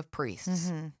kingdom of priests.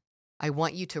 Mhm. I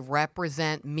want you to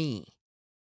represent me.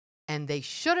 And they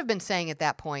should have been saying at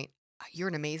that point, you're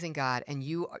an amazing God and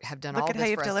you have done all Look at this how for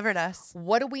you've us. delivered us.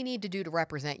 What do we need to do to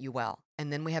represent you well?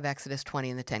 And then we have Exodus 20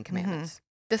 and the 10 Commandments.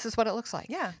 This is what it looks like.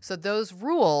 Yeah. So those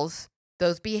rules,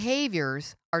 those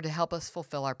behaviors are to help us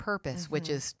fulfill our purpose, which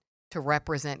is to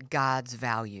represent God's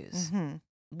values. Mhm.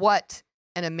 What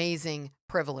an amazing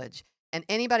privilege. And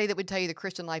anybody that would tell you the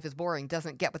Christian life is boring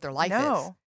doesn't get what their life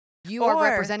No. is. You are Or-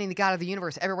 representing the God of the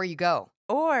universe everywhere you go.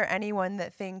 Or anyone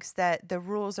that thinks that the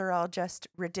rules are all just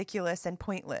ridiculous and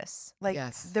pointless. Like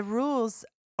Yes. the rules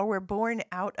were born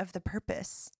out of the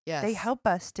purpose. Yes. They help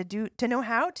us to know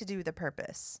how to do the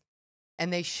purpose.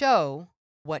 And they show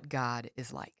what God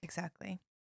is like. Exactly.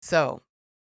 So,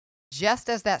 just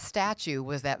as that statue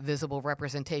was that visible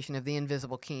representation of the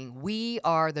invisible king, we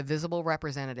are the visible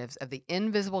representatives of the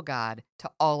invisible God to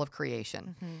all of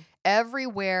creation. Mhm.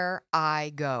 Everywhere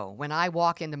I go, when I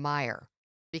walk into Meijer,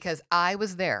 because I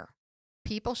was there,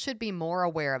 people should be more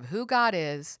aware of who God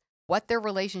is, what their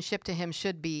relationship to him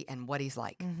should be, and what he's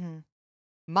like. Mhm.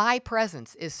 My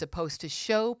presence is supposed to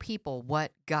show people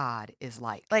what God is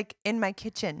like. Like in my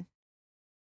kitchen,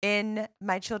 in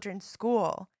my children's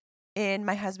school, in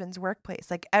my husband's workplace,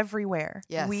 like everywhere.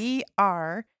 Yes. We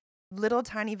are little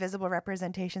tiny visible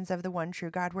representations of the one true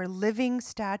God. We're living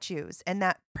statues. And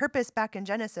that purpose back in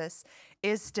Genesis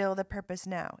is still the purpose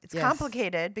now. It's Yes.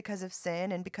 complicated because of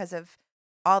sin and because of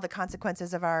all the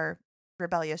consequences of our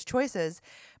rebellious choices,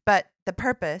 but the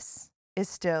purpose is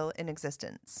still in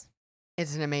existence.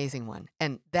 It's an amazing one.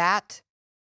 And that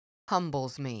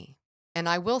humbles me. And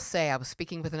I will say, I was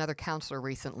speaking with another counselor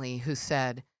recently who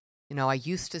said, you know, I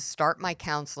used to start my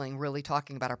counseling really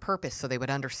talking about our purpose so they would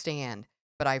understand.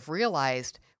 But I've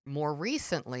realized more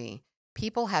recently,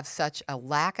 people have such a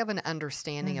lack of an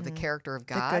understanding of the character of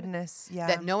The God goodness. Yeah.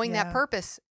 that knowing that yeah.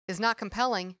 purpose is not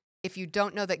compelling if you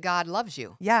don't know that God loves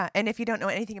you. Yeah. And if you don't know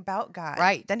anything about God,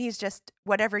 Right. then he's just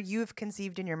whatever you've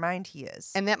conceived in your mind he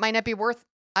is. And that might not be worth,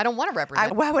 I don't want to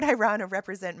represent. why would I want to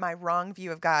represent my wrong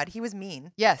view of God? He was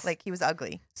mean. Yes. Like he was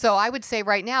ugly. So I would say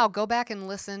right now, go back and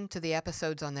listen to the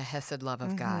episodes on the Hesed love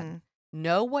of God. Mhm.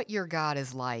 Know what your God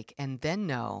is like, and then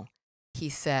know, he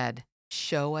said,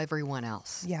 show everyone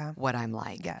else Yeah. what I'm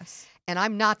like. Yes. And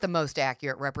I'm not the most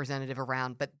accurate representative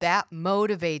around, but that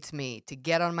motivates me to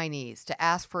get on my knees, to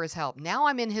ask for his help. Now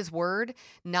I'm in his word,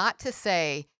 not to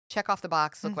say, check off the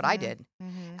box, look what I Mhm. did.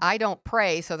 Mhm. I don't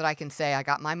pray so that I can say I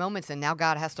got my moments and now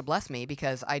God has to bless me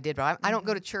because I did. But I don't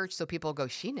go to church so people go,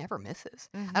 she never misses.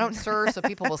 I don't serve so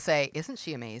people will say, isn't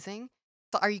she amazing?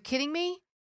 So are you kidding me?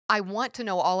 I want to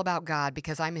know all about God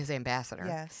because I'm his ambassador.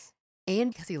 Yes.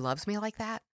 And because he loves me like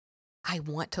that, I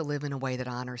want to live in a way that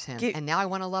honors him. Gi- And now I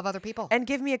want to love other people. And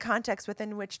give me a context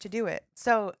within which to do it.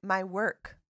 So my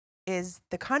work is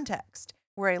the context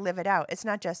where I live it out. It's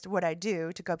not just what I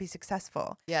do to go be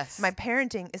successful. Yes. My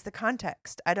parenting is the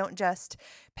context. I don't just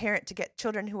parent to get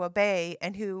children who obey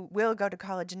and who will go to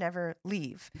college and never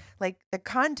leave. Like the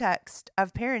context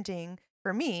of parenting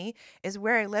for me is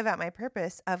where I live out my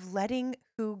purpose of letting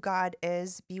who God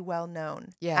is be well known,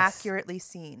 Yes. accurately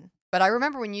seen. But I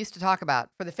remember when you used to talk about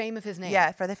for the fame of his name.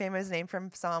 Yeah, for the fame of his name from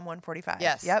Psalm 145.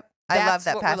 Yes. Yep. I love That's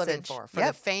that what passage. we're living for Yep.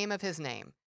 the fame of his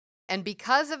name. And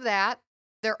because of that,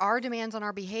 there are demands on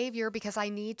our behavior because I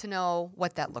need to know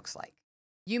what that looks like.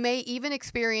 You may even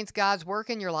experience God's work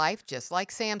in your life, just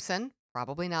like Samson,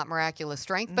 probably not miraculous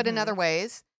strength, but in other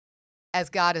ways, as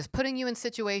God is putting you in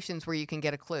situations where you can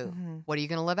get a clue. Mhm. What are you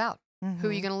going to live out? Who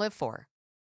are you Mhm. going to live for?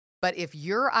 But if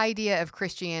your idea of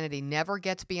Christianity never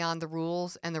gets beyond the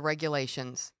rules and the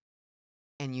regulations,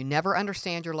 and you never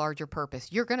understand your larger purpose,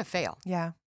 you're going to fail.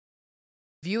 Yeah.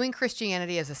 Viewing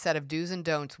Christianity as a set of do's and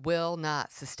don'ts will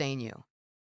not sustain you.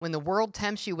 When the world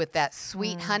tempts you with that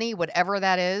sweet honey, whatever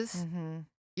that is, Mm-hmm.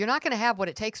 you're not going to have what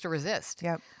it takes to resist.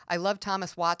 Yep. I love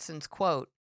Thomas Watson's quote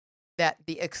that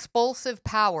the expulsive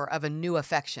power of a new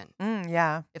affection.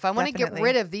 Yeah. If I want to get definitely.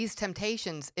 rid of these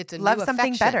temptations, it's a Love new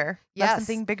something affection. better. Yes. Love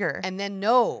something bigger. And then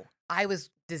know I was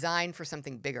designed for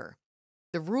something bigger.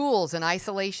 The rules in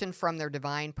isolation from their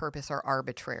divine purpose are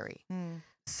arbitrary. Mm.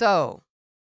 So,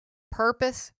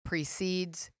 purpose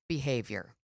precedes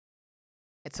behavior.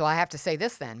 And so I have to say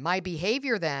this then. My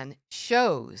behavior then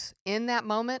shows in that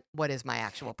moment what is my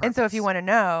actual purpose. And so if you want to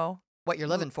know what you're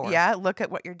living for. Yeah, look at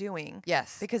what you're doing.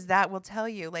 Yes. Because that will tell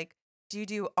you, like, do you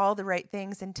do all the right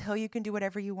things until you can do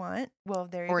whatever you want? Well,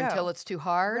 there you go. Or until it's too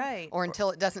hard. Right. Or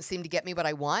until it doesn't seem to get me what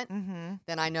I want. Mm-hmm.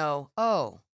 Then I know,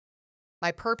 oh,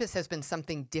 my purpose has been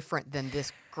something different than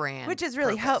this grand Which is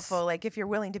really purpose. helpful. Like, if you're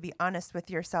willing to be honest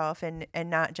with yourself and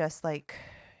not just like,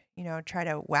 try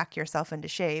to whack yourself into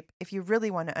shape. If you really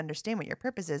want to understand what your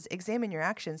purpose is, examine your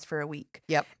actions for a week.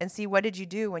 Yep. And see, what did you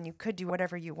do when you could do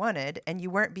whatever you wanted and you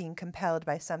weren't being compelled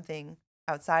by something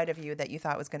outside of you that you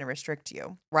thought was going to restrict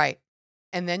you. Right.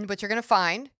 And then what you're going to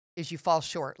find is you fall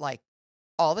short like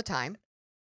all the time.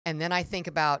 And then I think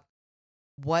about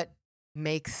what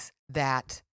makes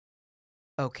that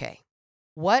okay.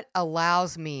 What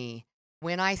allows me,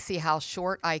 when I see how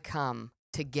short I come,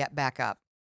 to get back up?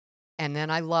 And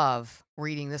then I love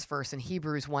reading this verse in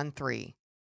Hebrews 1:3.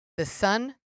 The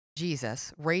Son,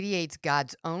 Jesus, radiates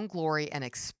God's own glory and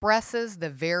expresses the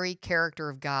very character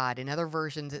of God. In other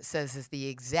versions, it says is the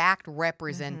exact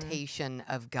representation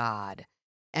of God.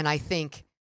 And I think,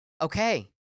 okay,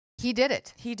 he did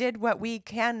it. He did what we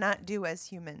cannot do as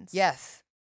humans. Yes.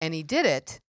 And he did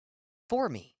it for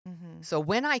me. Mm-hmm. So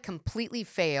when I completely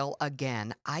fail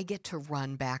again, I get to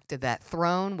run back to that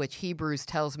throne, which Hebrews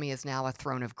tells me is now a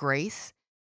throne of grace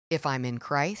if I'm in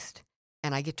Christ,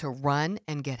 and I get to run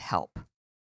and get help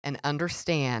and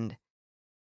understand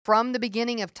from the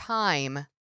beginning of time,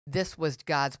 this was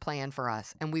God's plan for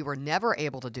us, and we were never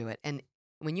able to do it. And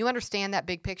when you understand that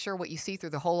big picture, what you see through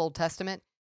the whole Old Testament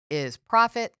is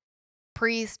prophet,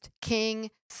 priest, king,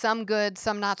 some good,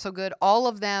 some not so good, all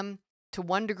of them to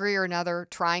one degree or another,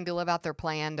 trying to live out their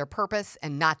plan, their purpose,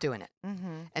 and not doing it.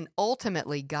 Mm-hmm. And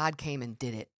ultimately, God came and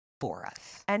did it for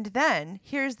us. And then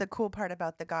here's the cool part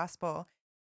about the gospel.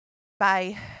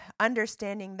 By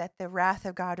understanding that the wrath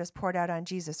of God was poured out on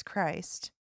Jesus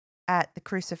Christ at the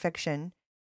crucifixion,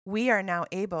 we are now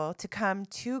able to come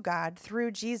to God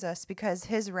through Jesus because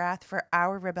his wrath for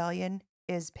our rebellion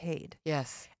is paid.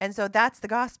 Yes. And so that's the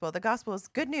gospel. The gospel is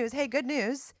good news. Hey, good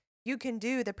news. You can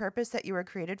do the purpose that you were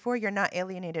created for. You're not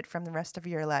alienated from the rest of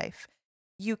your life.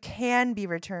 You can be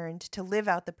returned to live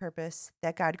out the purpose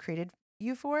that God created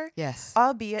you for, Yes.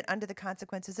 albeit under the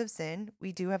consequences of sin.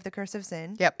 We do have the curse of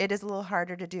sin. Yep. It is a little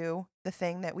harder to do the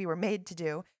thing that we were made to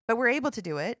do, but we're able to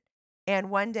do it.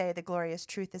 And one day the glorious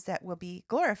truth is that we'll be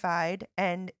glorified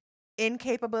and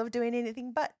incapable of doing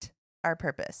anything but our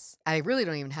purpose. I really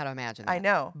don't even know how to imagine that. I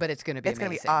know. But it's going to be It's going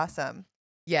to amazing. be awesome.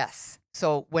 Yes.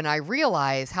 So when I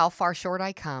realize how far short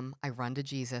I come, I run to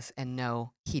Jesus and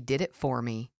know he did it for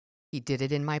me. He did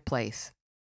it in my place.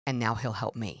 And now he'll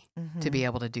help me to be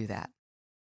able to do that.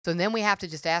 So then we have to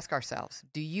just ask ourselves,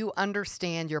 do you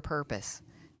understand your purpose?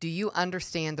 Do you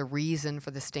understand the reason for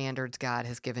the standards God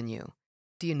has given you?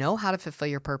 Do you know how to fulfill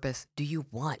your purpose? Do you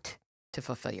want to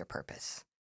fulfill your purpose?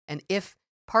 And if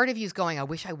part of you is going, I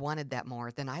wish I wanted that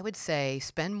more, then I would say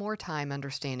spend more time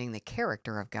understanding the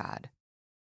character of God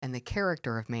and the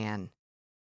character of man,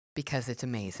 because it's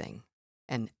amazing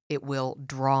and it will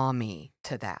draw me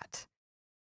to that.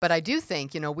 But I do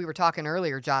think, we were talking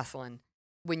earlier, Jocelyn,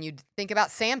 when you think about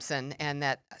Samson and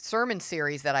that sermon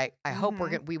series that I hope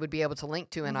we would be able to link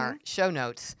to in our show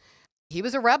notes, he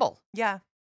was a rebel. Yeah.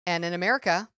 And in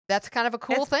America, that's kind of a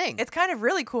cool thing. It's kind of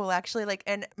really cool, actually.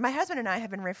 And my husband and I have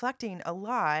been reflecting a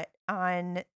lot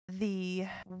on the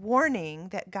warning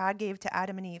that God gave to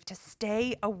Adam and Eve to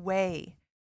stay away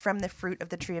from the fruit of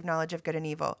the tree of knowledge of good and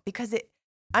evil, because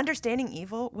understanding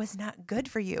evil was not good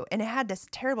for you. And it had this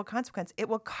terrible consequence. It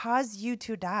will cause you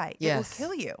to die. Yes. It will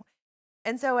kill you.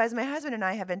 And so as my husband and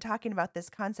I have been talking about this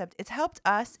concept, it's helped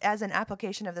us as an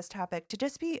application of this topic to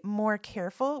just be more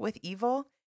careful with evil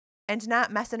and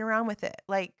not messing around with it.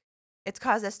 Like, it's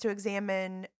caused us to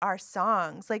examine our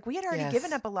songs. Like, we had already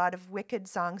given up a lot of wicked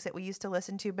songs that we used to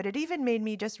listen to, but it even made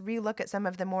me just relook at some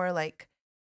of the more like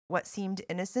what seemed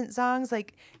innocent songs.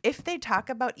 Like, if they talk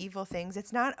about evil things,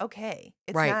 it's not okay.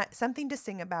 It's Right. not something to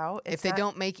sing about. If they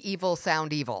don't make evil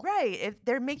sound evil. Right. If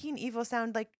they're making evil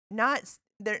sound like not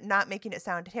they're not making it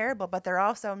sound terrible, but they're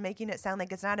also making it sound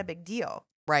like it's not a big deal.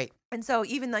 Right. And so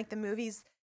even like the movies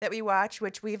that we watch,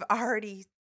 which we've already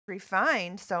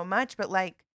refined so much, but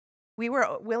like we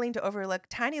were willing to overlook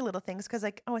tiny little things because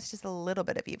like, oh, it's just a little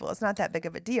bit of evil. It's not that big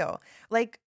of a deal.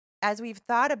 Like as we've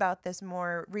thought about this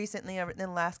more recently over the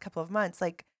last couple of months,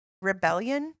 like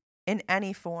rebellion in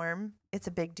any form, it's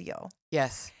a big deal.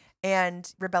 Yes.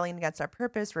 And rebelling against our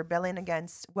purpose, rebelling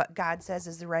against what God says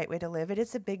is the right way to live, it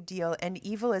is a big deal. And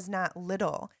evil is not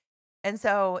little. And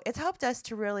so it's helped us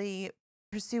to really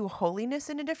pursue holiness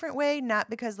in a different way, not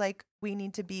because like we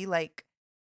need to be like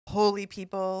holy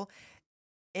people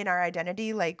in our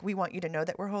identity. Like we want you to know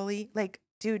that we're holy. Like,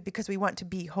 dude, because we want to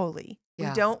be holy. Yeah.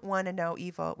 We don't want to know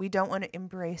evil. We don't want to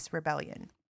embrace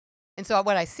rebellion. And so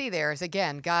what I see there is,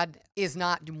 again, God is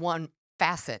not one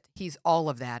facet. He's all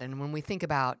of that. And when we think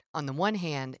about, on the one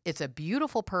hand, it's a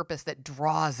beautiful purpose that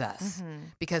draws us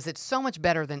because it's so much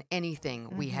better than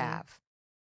anything we have.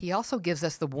 He also gives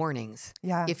us the warnings.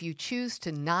 Yeah. If you choose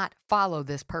to not follow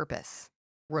this purpose,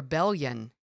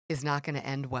 rebellion is not going to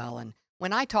end well. And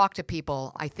when I talk to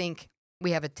people, I think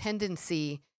we have a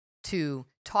tendency to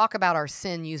talk about our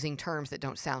sin using terms that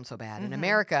don't sound so bad. In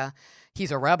America,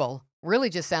 he's a rebel.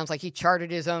 Really just sounds like he charted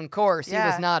his own course. Yeah. He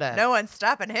was not a... No one's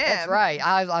stopping him. That's right.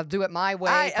 I'll do it my way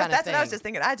kind of That's thing. what I was just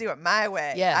thinking. I do it my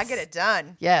way. Yes. I get it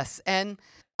done. Yes. And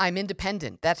I'm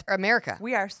independent. That's America.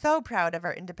 We are so proud of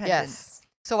our independence. Yes.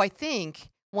 So I think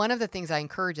one of the things I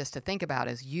encourage us to think about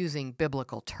is using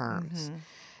biblical terms.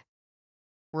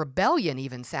 Rebellion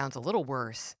even sounds a little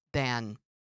worse than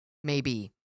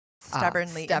maybe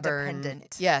Stubbornly stubborn.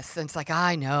 independent. Yes. And it's like,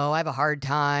 I know I have a hard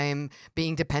time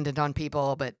being dependent on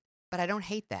people, but I don't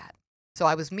hate that. So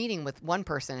I was meeting with one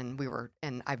person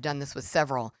and I've done this with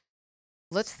several.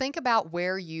 Let's think about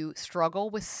where you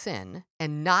struggle with sin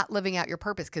and not living out your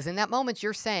purpose. Because in that moment,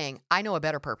 you're saying, I know a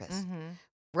better purpose.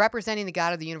 Representing the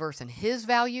God of the universe and his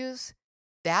values,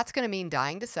 that's going to mean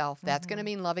dying to self. That's going to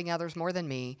mean loving others more than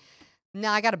me.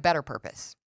 Now I got a better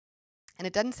purpose. And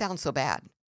it doesn't sound so bad.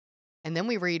 And then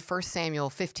we read 1 Samuel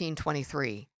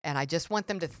 15:23. And I just want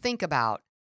them to think about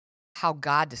how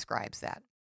God describes that.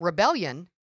 Rebellion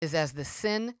is as the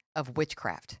sin of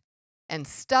witchcraft. And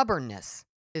stubbornness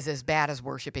is as bad as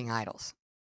worshiping idols.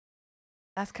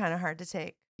 That's kind of hard to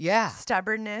take. Yeah.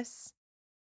 Stubbornness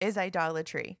is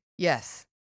idolatry. Yes.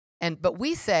 But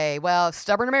we say, well,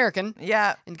 stubborn American.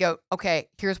 Yeah. And go, okay,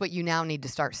 here's what you now need to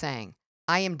start saying.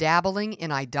 I am dabbling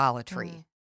in idolatry.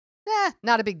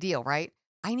 Not a big deal, right?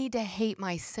 I need to hate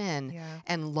my sin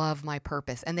and love my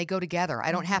purpose. And they go together.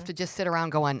 I don't have to just sit around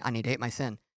going, I need to hate my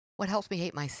sin. What helps me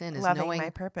hate my sin is loving knowing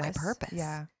my purpose.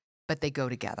 Yeah. But they go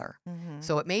together.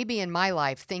 So it may be in my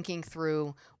life thinking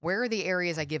through where are the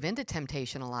areas I give into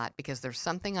temptation a lot because there's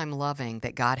something I'm loving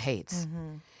that God hates.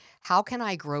 How can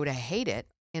I grow to hate it?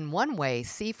 In one way,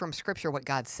 see from Scripture what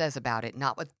God says about it,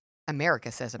 not what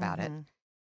America says about it.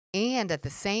 And at the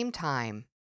same time,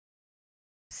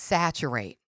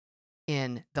 saturate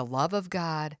in the love of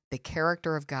God, the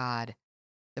character of God,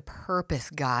 the purpose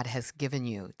God has given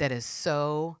you that is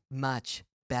so much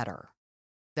better,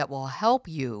 that will help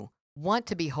you want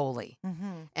to be holy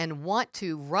and want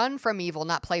to run from evil,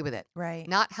 not play with it. Right.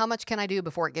 Not how much can I do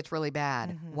before it gets really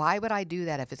bad. Why would I do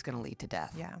that if it's going to lead to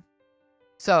death? Yeah.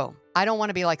 So I don't want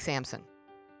to be like Samson.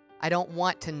 I don't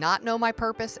want to not know my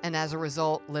purpose and as a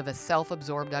result live a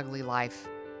self-absorbed, ugly life.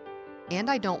 And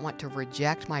I don't want to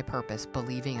reject my purpose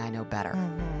believing I know better.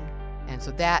 And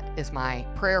so that is my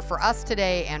prayer for us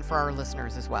today and for our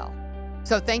listeners as well.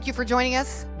 So thank you for joining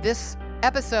us this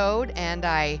episode, and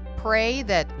I pray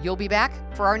that you'll be back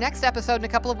for our next episode in a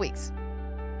couple of weeks.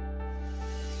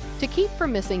 To keep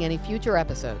from missing any future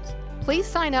episodes, please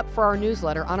sign up for our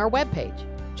newsletter on our webpage,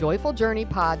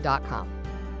 joyfuljourneypod.com.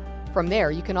 From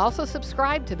there, you can also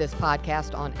subscribe to this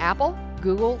podcast on Apple,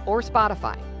 Google, or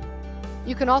Spotify.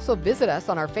 You can also visit us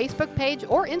on our Facebook page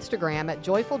or Instagram at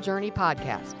Joyful Journey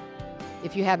Podcast.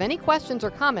 If you have any questions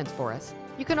or comments for us,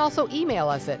 you can also email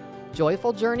us at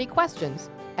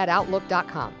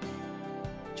joyfuljourneyquestions@outlook.com.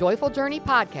 Joyful Journey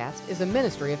Podcast is a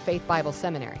ministry of Faith Bible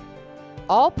Seminary.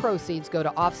 All proceeds go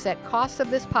to offset costs of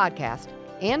this podcast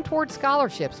and toward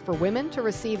scholarships for women to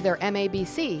receive their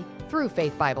MABC through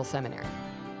Faith Bible Seminary.